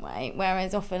different way,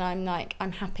 whereas often I'm like,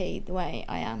 I'm happy the way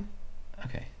I am.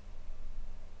 Okay.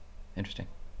 Interesting.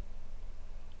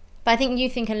 But I think you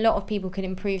think a lot of people could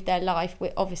improve their life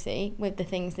with the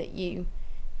things that you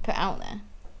put out there.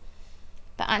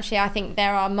 But actually I think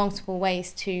there are multiple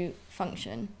ways to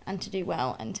function and to do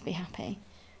well and to be happy.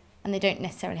 And they don't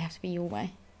necessarily have to be your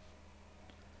way.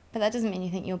 But that doesn't mean you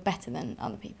think you're better than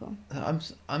other people.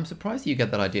 I'm surprised you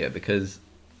get that idea, because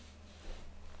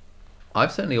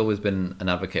I've certainly always been an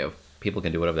advocate of people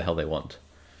can do whatever the hell they want.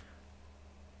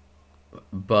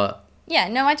 But... Yeah,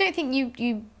 no, I don't think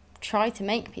you try to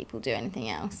make people do anything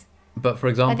else. But for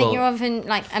example... I think you're often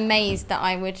like amazed that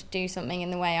I would do something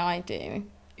in the way I do.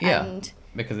 Yeah, and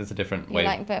because it's a different way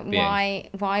of but being.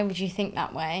 Why would you think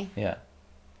that way? Yeah.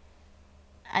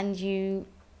 And you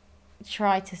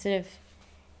try to sort of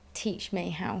teach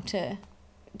me how to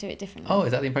do it differently. Oh,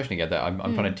 is that the impression you get? That I'm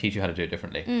trying to teach you how to do it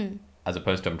differently, as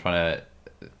opposed to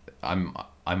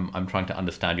I'm trying to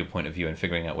understand your point of view and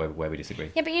figuring out where we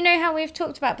disagree. Yeah, but you know how we've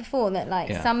talked about before that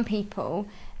like some people,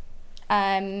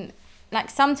 like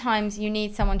sometimes you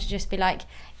need someone to just be like,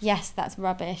 yes, that's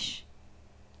rubbish.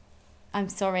 I'm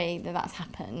sorry that that's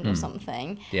happened or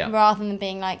something. Yeah. Rather than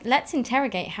being like, let's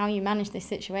interrogate how you manage this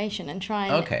situation and try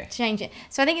and change it.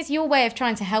 So I think it's your way of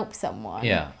trying to help someone.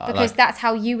 Yeah. Because that's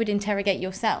how you would interrogate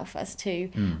yourself as to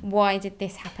why did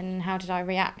this happen and how did I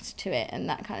react to it and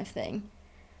that kind of thing.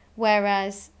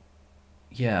 Whereas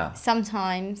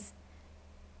sometimes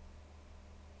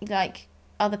like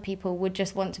other people would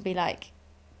just want to be like,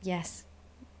 yes,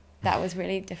 that was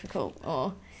really difficult,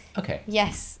 or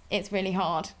yes, it's really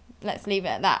hard. Let's leave it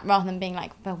at that, rather than being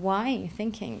like, but why are you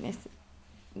thinking this?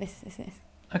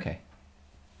 Okay.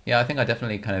 Yeah, I think I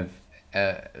definitely kind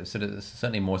of, sort of,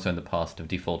 certainly more so in the past, have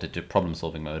defaulted to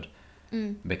problem-solving mode.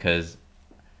 Because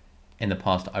in the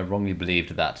past, I wrongly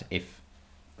believed that if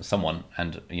someone,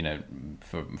 and, you know,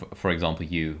 for example,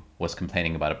 you, was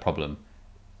complaining about a problem,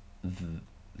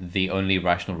 the only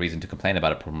rational reason to complain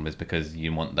about a problem is because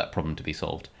you want that problem to be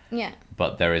solved. Yeah.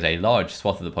 But there is a large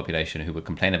swath of the population who would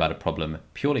complain about a problem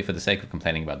purely for the sake of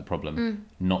complaining about the problem,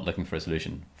 not looking for a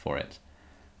solution for it.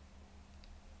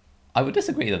 I would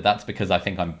disagree that that's because I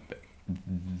think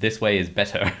this way is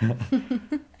better.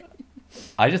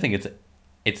 I just think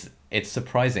it's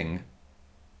surprising,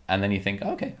 and then you think,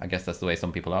 oh, okay, I guess that's the way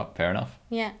some people are. Fair enough.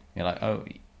 Yeah. You're like, oh,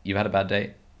 you've had a bad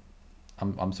day.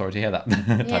 I'm sorry to hear that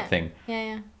type thing.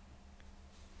 Yeah.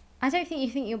 I don't think you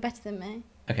think you're better than me.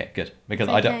 Okay, good. Because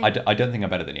I don't think I'm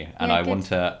better than you, and I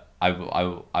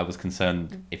was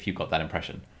concerned if you got that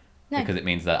impression, because it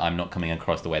means that I'm not coming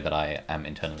across the way that I am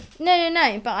internally.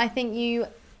 No. But I think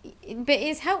but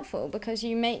it's helpful because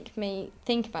you make me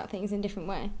think about things in a different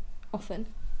way, often.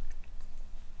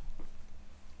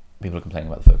 People are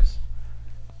complaining about the focus.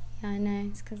 Yeah, I know.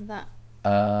 It's because of that.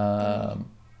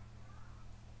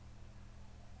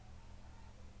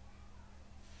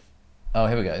 Oh,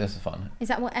 here we go. This is fun. Is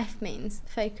that what F means?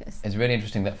 Focus. It's really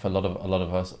interesting that for a lot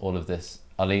of us, all of this,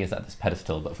 Ali is at this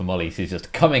pedestal, but for Molly, she's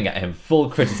just coming at him full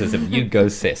criticism. You go,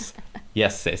 sis.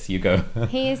 Yes, sis, you go.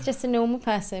 He is just a normal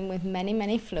person with many,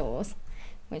 many flaws,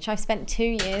 which I've spent 2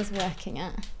 years working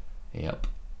at. Yep.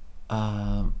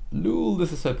 Lul,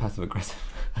 this is so passive aggressive.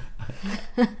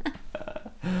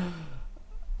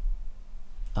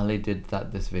 Ali did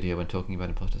this video when talking about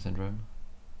imposter syndrome.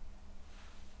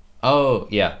 Oh,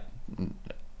 yeah.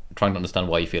 Trying to understand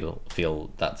why you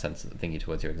feel that sense of thingy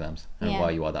towards your exams and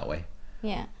why you are that way.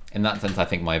 Yeah. In that sense, I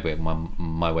think my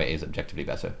way is objectively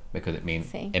better, because it means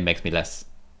it makes me less.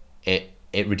 It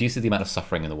reduces the amount of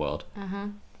suffering in the world.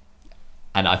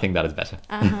 And I think that is better.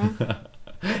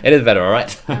 It is better, all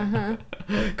right.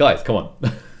 Guys, come on.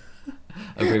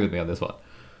 Agree with me on this one.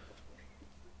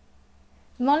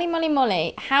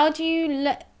 Molly, how do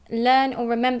you learn or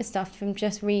remember stuff from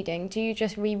just reading? Do you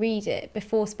just reread it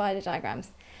before spider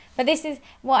diagrams? But this is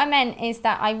what I meant, is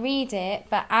that I read it,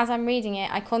 but as I'm reading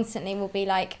it, I constantly will be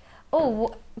like,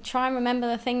 oh, try and remember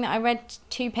the thing that I read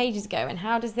 2 pages ago, and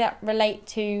how does that relate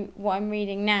to what I'm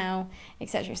reading now,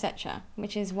 etc., etc.,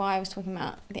 which is why I was talking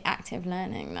about the active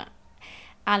learning that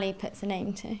Ali puts a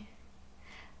name to.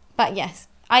 But yes,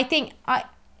 I think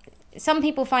some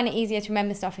people find it easier to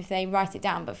remember stuff if they write it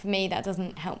down, but for me that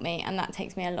doesn't help me, and that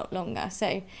takes me a lot longer.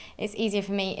 So it's easier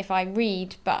for me if I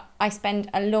read, but I spend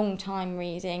a long time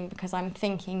reading because I'm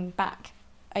thinking back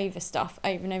over stuff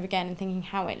over and over again and thinking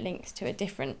how it links to a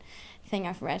different thing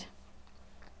I've read.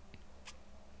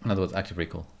 In other words, active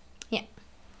recall. Yeah.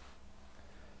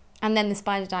 And then the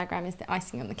spider diagram is the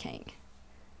icing on the cake.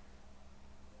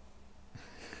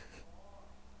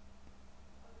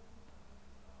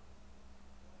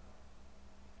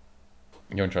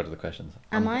 You're in charge of the questions.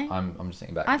 Am I? I'm just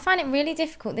sitting back. I find it really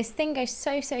difficult. This thing goes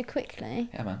so quickly.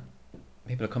 Yeah, man.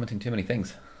 People are commenting too many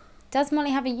things. Does Molly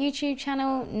have a YouTube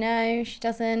channel? No, she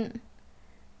doesn't.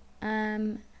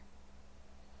 But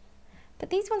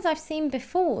these ones I've seen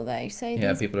before, though. So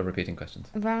yeah, people are repeating questions.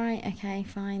 Right. Okay.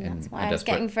 Fine. That's why I was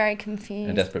getting very confused.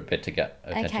 In a desperate bid to get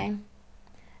attention.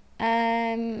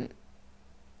 Okay.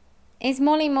 Is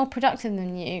Molly more productive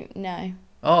than you? No.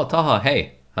 Oh, Taha.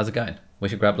 Hey, how's it going? We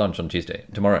should grab lunch on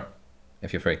tomorrow,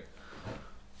 if you're free.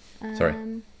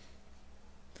 Sorry.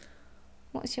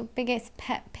 What's your biggest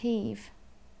pet peeve?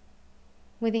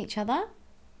 With each other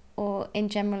or in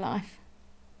general life?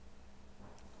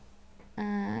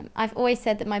 I've always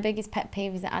said that my biggest pet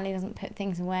peeve is that Ali doesn't put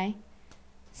things away.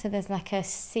 So there's like a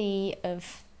sea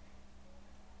of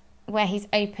where he's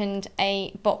opened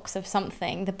a box of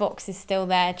something. The box is still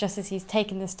there. Just as he's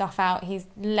taken the stuff out, he's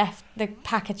left the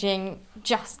packaging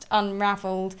just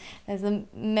unravelled. There's a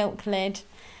milk lid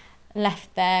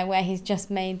left there where he's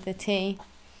just made the tea.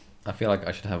 I feel like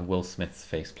I should have Will Smith's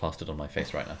face plastered on my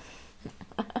face right now.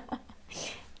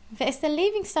 But it's the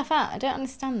leaving stuff out. I don't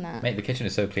understand that. Mate, the kitchen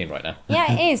is so clean right now.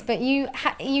 Yeah, it is. But you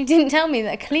didn't tell me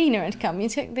that a cleaner had come. You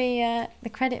took the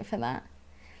credit for that.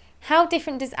 How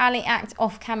different does Ali act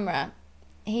off camera?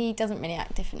 He doesn't really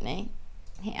act differently.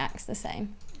 He acts the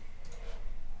same.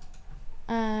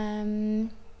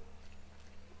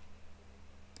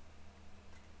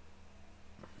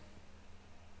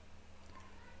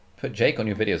 Put Jake on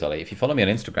your videos, Ali. If you follow me on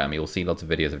Instagram, you'll see lots of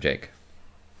videos of Jake.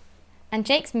 And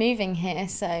Jake's moving here,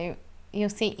 so you'll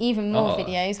see even more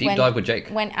videos deep dive with Jake.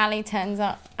 When Ali turns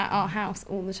up at our house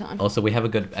all the time. Also, we have a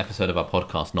good episode of our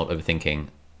podcast, Not Overthinking,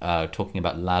 talking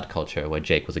about lad culture, where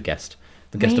Jake was a guest,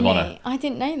 the guest of honor. I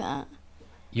didn't know that.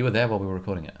 You were there while we were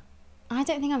recording it. I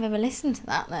don't think I've ever listened to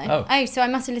that though. Oh, so I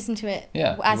must have listened to it.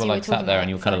 Yeah, as you were like sat there and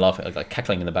you were kind of laughing, like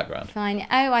cackling in the background. Fine.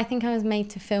 Oh, I think I was made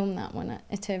to film that one,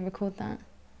 to record that.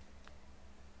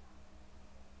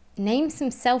 Name some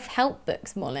self-help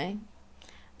books, Molly.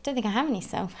 I don't think I have any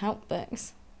self-help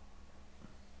books.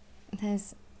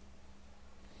 There's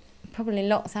probably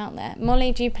lots out there.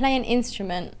 Molly, do you play an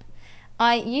instrument?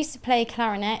 I used to play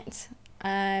clarinet.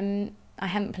 I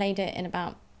haven't played it in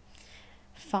about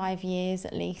 5 years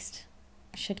at least.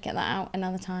 I should get that out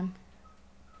another time.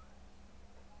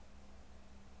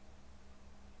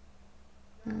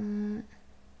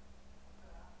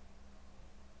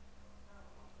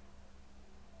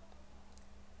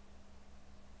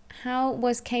 How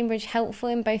was Cambridge helpful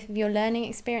in both of your learning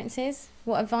experiences?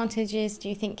 What advantages do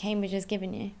you think Cambridge has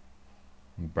given you?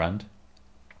 Brand?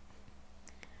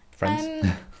 Friends?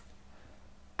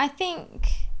 I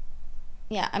think,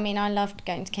 yeah, I mean, I loved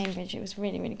going to Cambridge. It was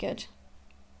really, really good.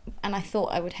 And I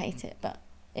thought I would hate it, but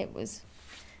it was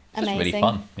amazing. Just really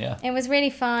fun, yeah. It was really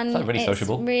fun. It's like really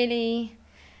sociable.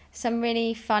 Some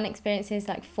really fun experiences,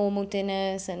 like formal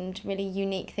dinners and really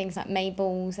unique things like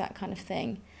Mabel's, that kind of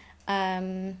thing.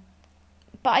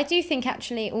 But I do think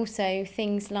actually also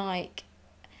things like,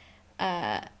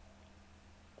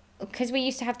 because we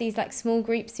used to have these like small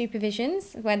group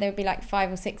supervisions where there would be like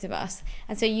 5 or 6 of us,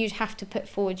 and so you'd have to put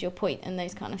forward your point and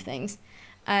those kind of things.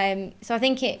 So I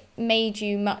think it made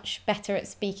you much better at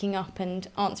speaking up and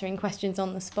answering questions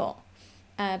on the spot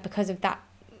because of that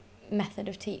method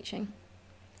of teaching.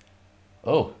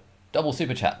 Oh, double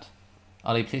super chat.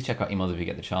 Ali, please check out emails if you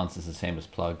get the chance. This is a shameless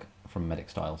plug from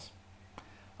Medic Styles.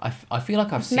 I feel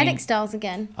like I've seen... Medic Styles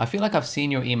again. I feel like I've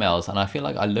seen your emails, and I feel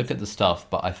like I looked at the stuff,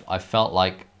 but I felt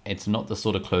like it's not the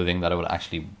sort of clothing that I would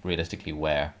actually realistically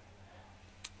wear.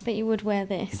 But you would wear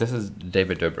this. This is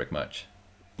David Dobrik merch.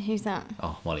 Who's that?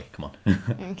 Oh, Molly, come on.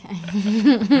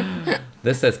 Okay.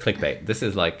 This says clickbait. This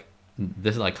is like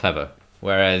clever.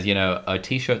 Whereas, you know, a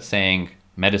t-shirt saying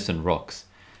medicine rocks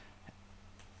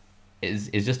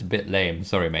is just a bit lame.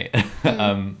 Sorry, mate.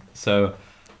 So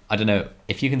I don't know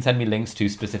if you can send me links to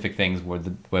specific things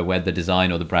where the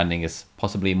design or the branding is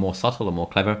possibly more subtle or more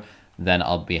clever, then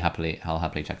I'll happily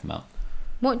check them out.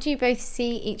 What do you both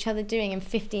see each other doing in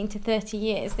 15 to 30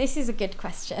 years? This is a good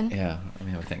question. Yeah, let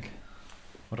me have a think.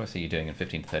 What do I see you doing in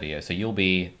 15 to 30 years? So you'll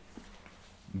be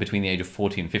between the age of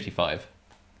 40 and 55.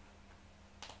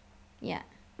 Yeah.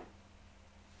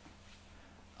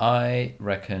 I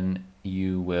reckon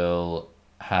you will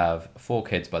have 4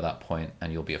 kids by that point,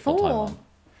 and you'll be a full-time mom.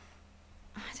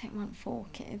 I don't want 4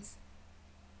 kids.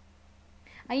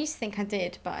 I used to think I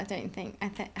did, but I don't think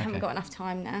I haven't got enough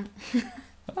time now.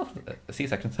 Oh,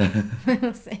 C-sections.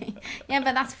 We'll see. Yeah,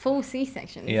 but that's full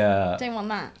C-sections. Yeah. Don't want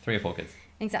that. 3 or 4 kids.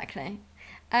 Exactly.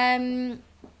 Yeah,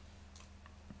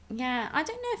 I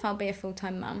don't know if I'll be a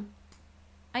full-time mum.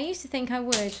 I used to think I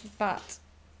would, but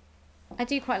I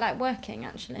do quite like working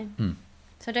actually.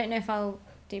 So I don't know if I'll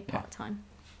do part-time.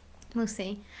 We'll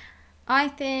see. I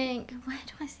think, where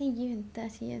do I see you in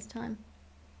 30 years' time?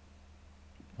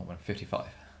 What, when I'm 55?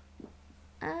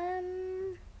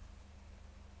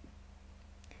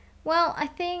 Well, I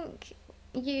think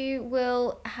you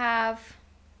will have...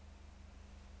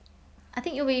 I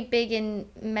think you'll be big in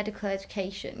medical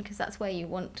education because that's where you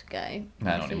want to go.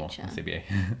 No, not anymore. CBA.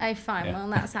 Oh, fine. Yeah. Well,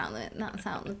 that's out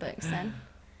the books then.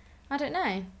 I don't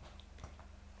know.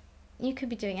 You could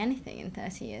be doing anything in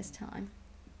 30 years' time.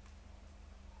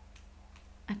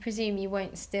 I presume you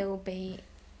won't still be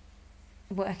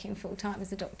working full time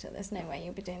as a doctor. There's no way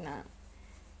you'll be doing that.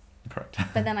 Correct.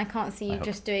 But then I can't see you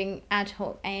just doing ad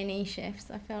hoc A&E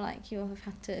shifts. I feel like you'll have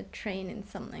had to train in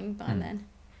something by then.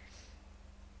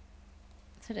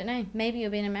 So I don't know. Maybe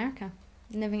you'll be in America,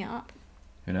 living it up.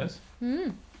 Who knows?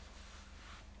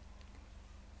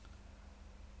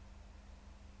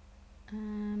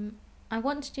 I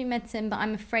want to do medicine, but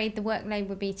I'm afraid the workload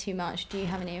would be too much. Do you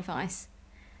have any advice?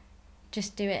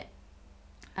 Just do it.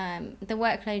 The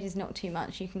workload is not too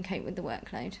much. You can cope with the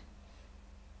workload.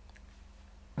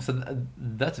 So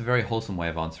that's a very wholesome way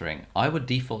of answering. I would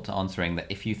default to answering that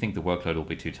if you think the workload will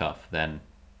be too tough, then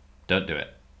don't do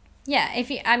it. Yeah,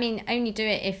 only do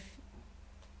it if.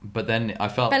 But then I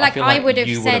feel I like would have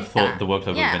you said would have thought that. the workload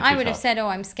would have been too tough. I would have said, "Oh,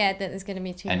 I'm scared that there's going to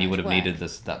be too much." And you would have work. needed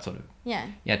that sort of. Yeah.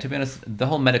 Yeah. To be honest, the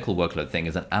whole medical workload thing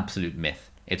is an absolute myth.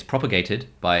 It's propagated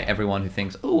by everyone who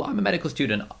thinks, "Oh, I'm a medical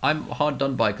student. I'm hard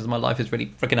done by because my life is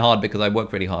really freaking hard because I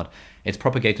work really hard." It's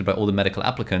propagated by all the medical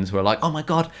applicants who are like, "Oh my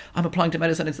god, I'm applying to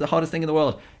medicine. It's the hardest thing in the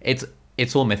world."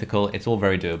 It's all mythical. It's all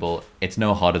very doable. It's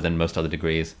no harder than most other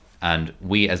degrees. And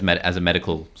we, as a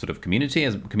medical sort of community,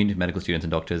 as a community of medical students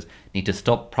and doctors, need to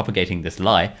stop propagating this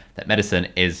lie that medicine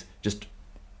is just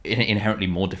inherently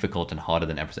more difficult and harder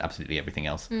than absolutely everything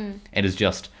else. It is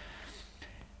just.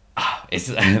 This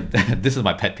is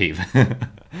my pet peeve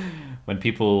when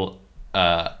people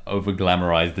over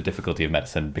glamorize the difficulty of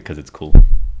medicine because it's cool.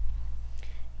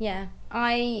 Yeah,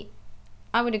 I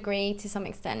would agree to some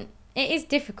extent. It is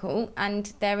difficult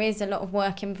and there is a lot of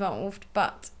work involved,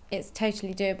 but it's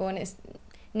totally doable and it's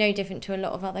no different to a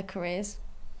lot of other careers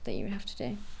that you would have to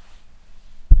do.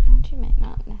 How do you make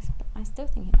that less? I still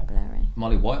think it's blurry.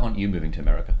 Molly, why aren't you moving to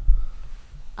America?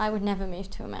 I would never move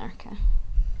to America.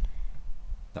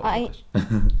 That was the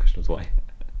question. The question was why.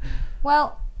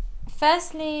 Well,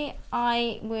 firstly,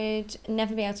 I would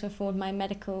never be able to afford my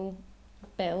medical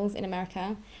bills in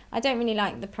America. I don't really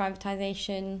like the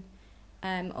privatisation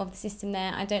of the system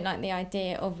there. I don't like the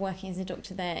idea of working as a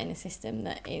doctor there in a system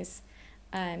that is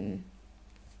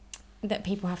that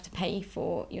people have to pay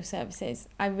for your services.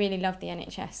 I really love the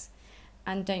NHS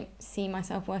and don't see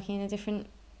myself working in a different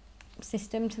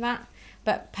system to that.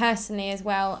 But personally as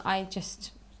well, I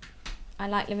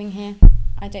like living here.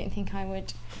 I don't think I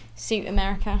would suit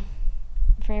America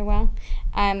very well.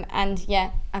 And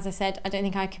yeah, as I said, I don't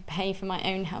think I could pay for my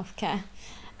own healthcare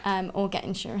or get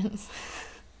insurance.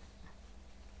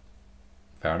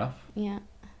 Fair enough. Yeah.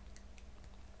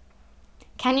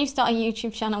 Can you start a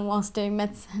YouTube channel whilst doing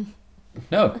medicine?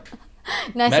 No.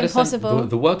 No, it's impossible.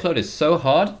 The workload is so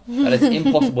hard that it's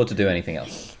impossible to do anything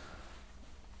else.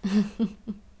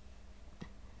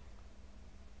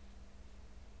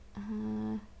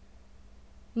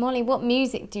 Molly, what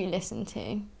music do you listen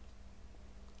to?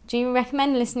 Do you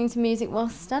recommend listening to music while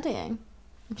studying?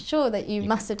 I'm sure that you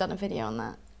must have done a video on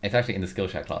that. It's actually in the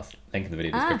Skillshare class. Link in the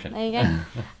video description. There you go.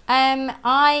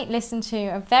 I listen to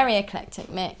a very eclectic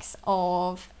mix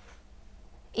of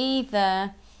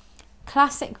either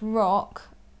classic rock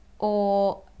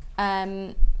or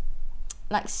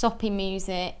like soppy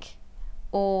music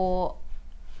or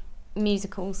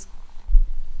musicals.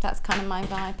 That's kind of my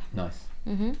vibe. Nice.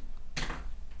 Mm-hmm.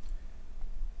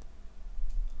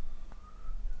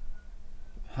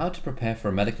 How to prepare for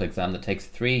a medical exam that takes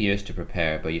 3 years to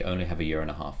prepare, but you only have a year and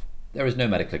a half. There is no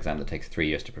medical exam that takes 3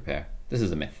 years to prepare. This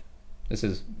is a myth. This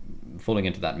is falling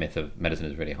into that myth of medicine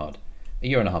is really hard. A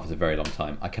year and a half is a very long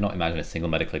time. I cannot imagine a single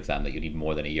medical exam that you need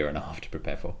more than a year and a half to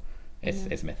prepare for. It's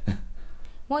a myth.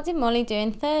 What did Molly do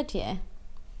in third year?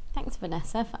 Thanks,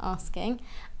 Vanessa, for asking.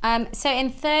 So in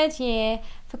third year,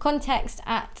 for context,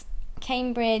 at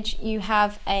Cambridge, you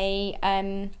have a...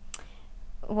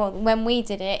 well, when we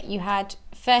did it, you had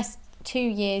first 2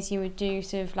 years you would do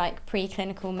sort of like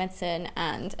preclinical medicine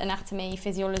and anatomy,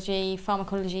 physiology,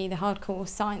 pharmacology, the hardcore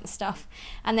science stuff.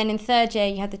 And then in third year,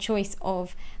 you had the choice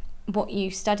of what you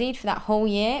studied for that whole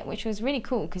year, which was really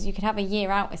cool because you could have a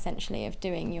year out essentially of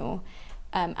doing your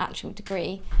actual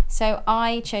degree. So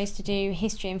I chose to do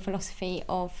history and philosophy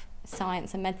of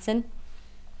science and medicine,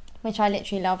 which I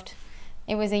literally loved.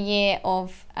 It was a year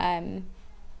of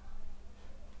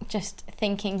just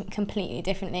thinking completely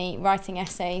differently, writing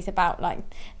essays about like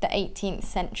the 18th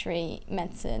century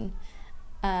medicine.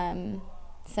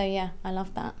 So yeah, I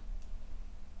love that.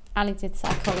 Ali did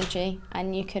psychology,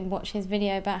 and you can watch his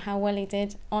video about how well he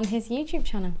did on his YouTube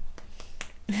channel.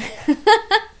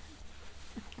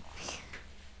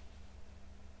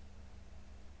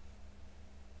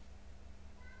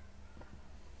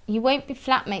 You won't be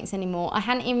flatmates anymore. I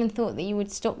hadn't even thought that you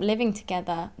would stop living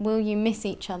together. Will you miss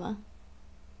each other?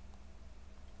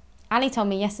 Ali told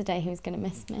me yesterday he was going to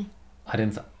miss me. I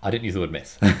didn't use the word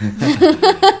miss.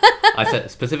 I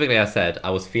said I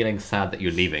was feeling sad that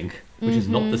you're leaving, which is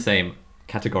not the same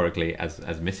categorically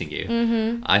as missing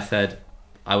you. I said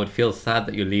I would feel sad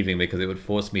that you're leaving because it would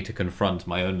force me to confront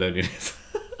my own loneliness.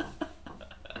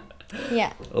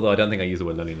 Yeah. Although I don't think I use the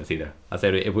word loneliness either. I'd say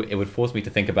it would force me to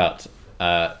think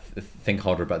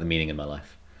harder about the meaning in my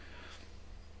life.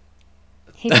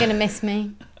 He's going to miss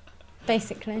me,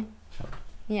 basically.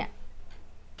 Yeah.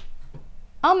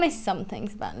 I'll miss some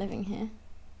things about living here.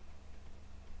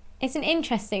 It's an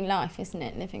interesting life, isn't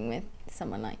it, living with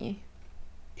someone like you?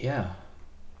 Yeah.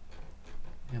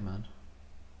 Yeah, man.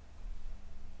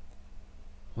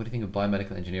 What do you think of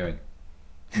biomedical engineering?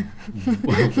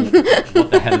 What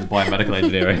the hell is biomedical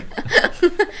engineering? No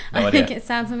I idea. think it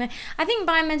sounds amazing. I think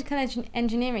biomedical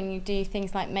engineering, you do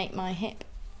things like make my hip.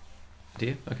 Do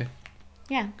you? Okay.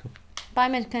 Yeah. Cool.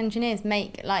 Biomedical engineers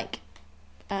make like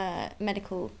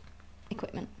medical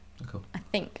equipment. Cool. I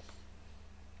think.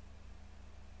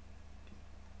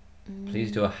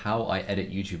 Please do a how I edit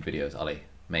YouTube videos, Ali.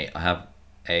 Mate, I have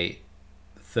a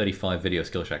 35 video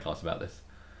Skillshare class about this.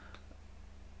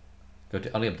 Go to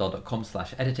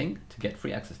aliabdal.com/editing to get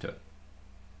free access to it.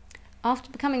 After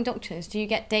becoming doctors, do you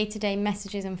get day-to-day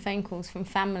messages and phone calls from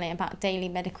family about daily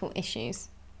medical issues?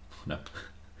 No.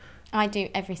 I do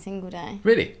every single day.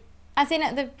 Really? As in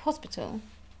at the hospital?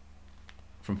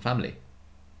 From family?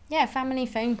 Yeah, family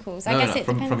phone calls. No, I guess no, it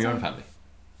from depends your on... own family.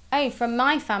 Oh, from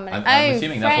my family. I'm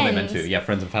assuming that's what they meant to. Yeah,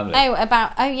 friends and family.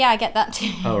 Oh, yeah, I get that too.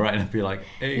 Oh, right, and I'd be like,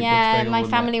 hey, what's Yeah, going on my with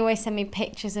family always send me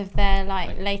pictures of their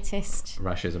like latest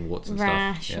rashes and warts and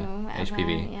rash stuff. or Yeah. whatever.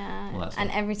 HPV. Yeah, All that stuff.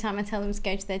 and every time I tell them to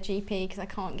go to their GP because I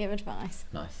can't give advice.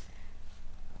 Nice.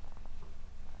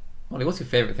 Ollie, what's your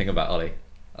favourite thing about Ollie?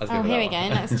 Oh, here we go.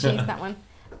 Let's choose that one.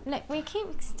 Look, we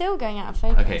keep still going out of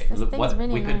focus. Okay, This look, thing's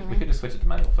really we annoying could me. just switch it to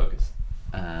manual focus,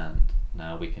 and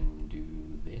now we can do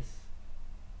this.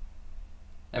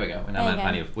 There we go. Now There you go.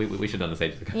 manual. We should have done this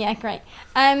ages ago. Yeah, great.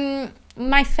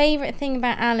 My favourite thing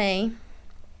about Ali.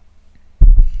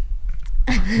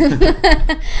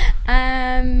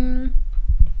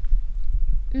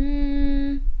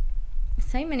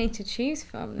 So many to choose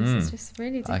from. This is just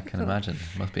really difficult. I can imagine.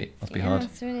 Must be Yeah, hard.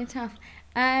 it's really tough.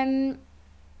 I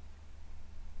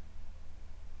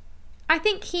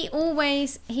think he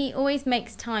always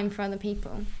makes time for other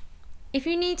people. If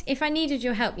I needed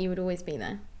your help, you would always be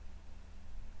there.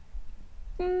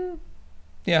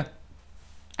 Yeah.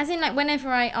 As in, like, whenever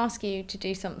I ask you to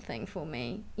do something for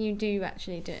me, you do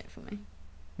actually do it for me.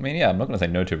 I mean, yeah. I'm not going to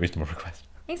say no to a reasonable request.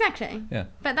 Exactly. Yeah.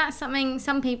 But that's something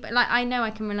some people like. I know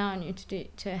I can rely on you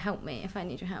to help me if I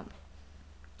need your help.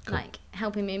 Cool. Like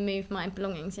helping me move my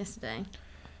belongings yesterday.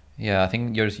 Yeah, I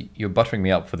think you're buttering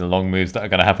me up for the long moves that are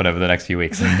going to happen over the next few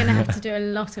weeks. He's going to have to do a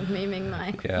lot of moving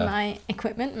my Yeah. my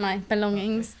equipment, my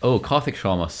belongings. Oh, Karthik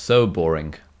Sharma, so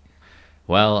boring.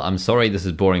 Well, I'm sorry this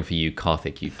is boring for you,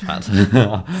 Karthik, you twat.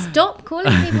 Stop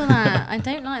calling people that. I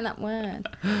don't like that word.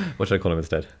 What should I call him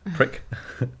instead? Prick?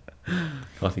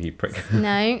 Karthik, you prick.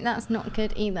 No, that's not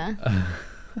good either.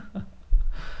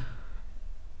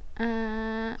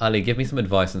 Ali, give me some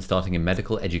advice on starting a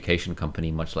medical education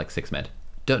company much like SixMed.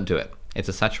 Don't do it. It's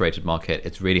a saturated market.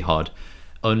 It's really hard.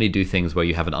 Only do things where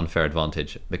you have an unfair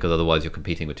advantage, because otherwise you're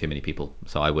competing with too many people.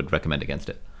 So I would recommend against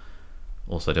it.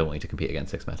 Also, I don't want you to compete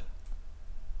against SixMed.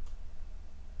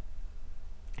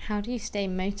 How do you stay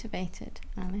motivated,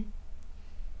 Ali?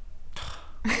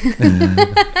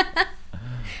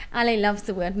 Ali loves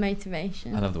the word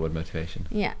motivation. I love the word motivation.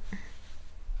 Yeah.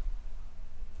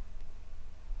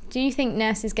 Do you think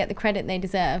nurses get the credit they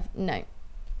deserve? No.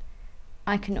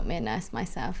 I could not be a nurse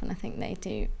myself, and I think they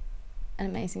do an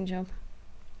amazing job.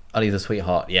 Ali's a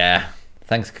sweetheart. Yeah.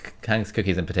 Thanks,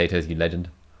 cookies and potatoes, you legend.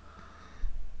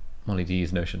 Molly, do you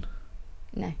use Notion?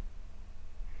 No.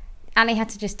 Ali had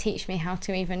to just teach me how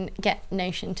to even get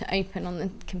Notion to open on the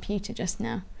computer just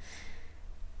now.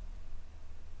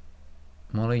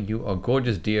 Molly, you are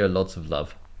gorgeous, dear. Lots of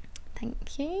love.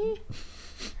 Thank you.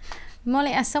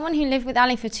 Molly, as someone who lived with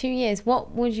Ali for 2 years,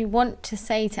 what would you want to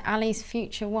say to Ali's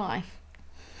future wife?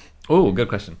 Oh, good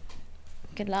question.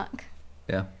 Good luck.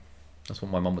 Yeah. That's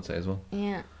what my mum would say as well.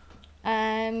 Yeah.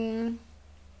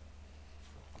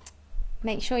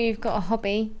 Make sure you've got a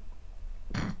hobby.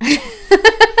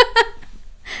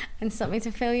 And something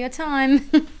to fill your time.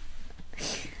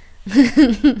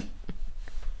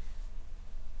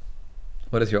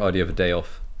 What is your idea of a day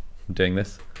off doing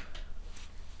this?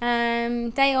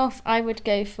 Day off, I would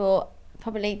go for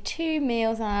probably 2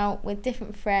 meals out with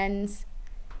different friends.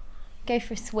 Go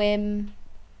for a swim.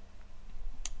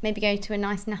 Maybe go to a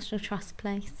nice National Trust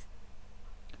place.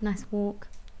 Nice walk.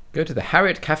 Go to the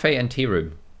Harriet Cafe and Tea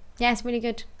Room. Yeah, it's really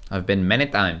good. I've been many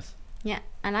times. Yeah,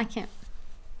 I like it.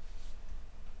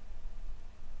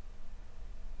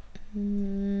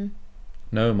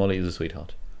 No, Molly is a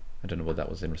sweetheart. I don't know what that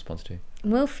was in response to.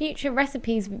 Will future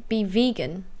recipes be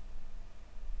vegan?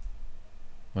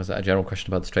 Was that a general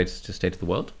question about the state of the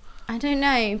world? I don't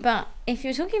know, but if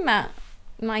you're talking about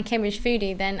my Cambridge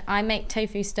foodie, then I make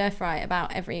tofu stir fry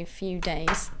about every few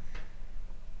days.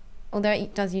 Although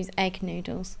it does use egg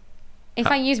noodles. If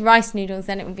I use rice noodles,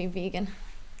 then it would be vegan.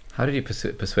 How did you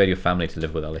persuade your family to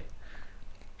live with Ali?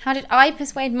 How did I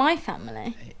persuade my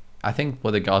family? I think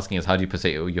what they're asking is, how do you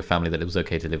persuade your family that it was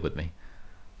okay to live with me?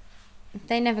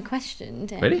 They never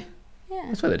questioned it. Really? Yeah.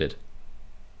 That's what they did.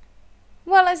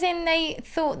 Well, as in they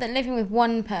thought that living with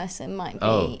one person might be.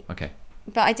 Oh, okay.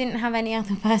 But I didn't have any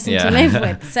other person to live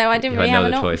with, so I didn't really have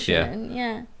an choice, option.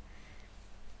 Yeah.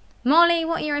 Molly,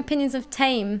 what are your opinions of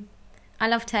Tame? I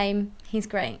love Tame. He's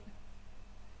great.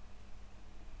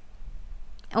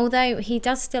 Although he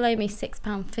does still owe me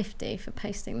 £6.50 for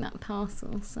posting that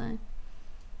parcel, so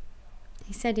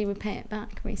he said he would pay it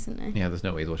back recently. Yeah, there's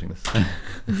no way he's watching this.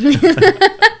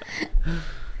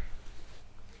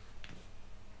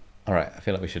 All right, I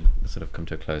feel like we should sort of come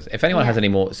to a close. If anyone has any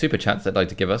more super chats they'd like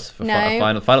to give us for a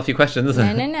final few questions.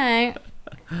 No.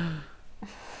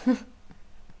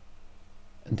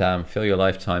 Damn, fill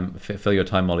your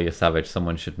time, Molly, you're savage.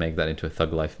 Someone should make that into a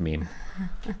Thug Life meme.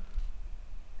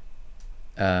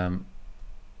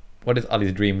 What is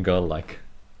Ali's dream girl like?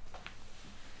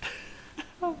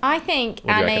 I think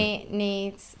Ali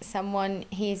needs someone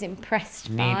he is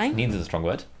impressed by. Needs is a strong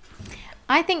word.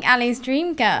 I think Ali's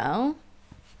dream girl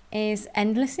is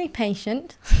endlessly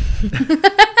patient.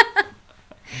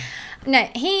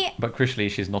 But crucially,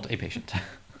 she's not a patient.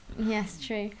 Yes,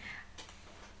 true.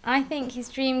 I think his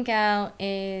dream girl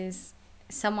is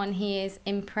someone he is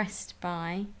impressed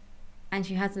by and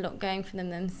who has a lot going for them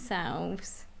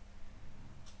themselves.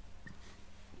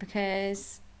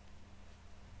 Because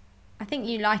I think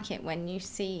you like it when you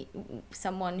see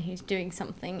someone who's doing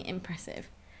something impressive.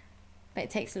 But it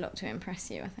takes a lot to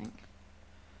impress you, I think.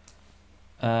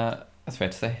 That's fair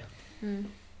to say.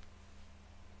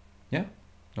 Yeah.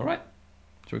 All right.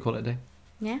 Shall we call it a day?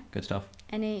 Yeah. Good stuff.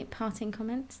 Any parting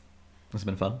comments? This has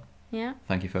been fun. Yeah.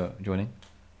 Thank you for joining.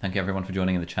 Thank you everyone for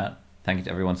joining in the chat. Thank you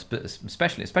to everyone,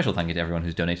 especially a special thank you to everyone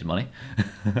who's donated money.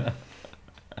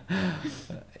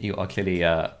 You are clearly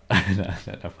no,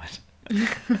 never mind.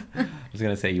 I was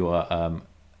going to say you are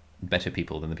better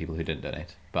people than the people who didn't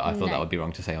donate, but I thought that would be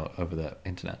wrong to say over the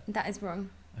internet. That is wrong.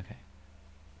 Okay.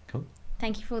 Cool.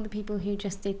 Thank you for all the people who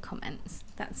just did comments.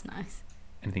 That's nice.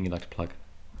 Anything you'd like to plug?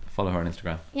 Follow her on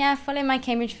Instagram. Yeah, follow my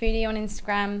Cambridge Foodie on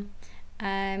Instagram,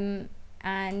 and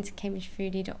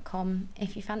cambridgefoodie.com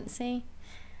if you fancy.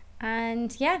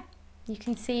 And yeah, you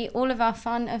can see all of our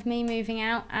fun of me moving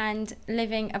out and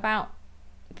living about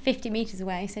 50 meters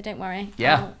away, so don't worry.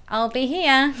 Yeah. I'll be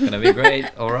here. It's going to be great.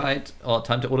 All right.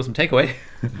 Time to order some takeaway.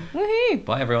 Woohoo.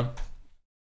 Bye, everyone.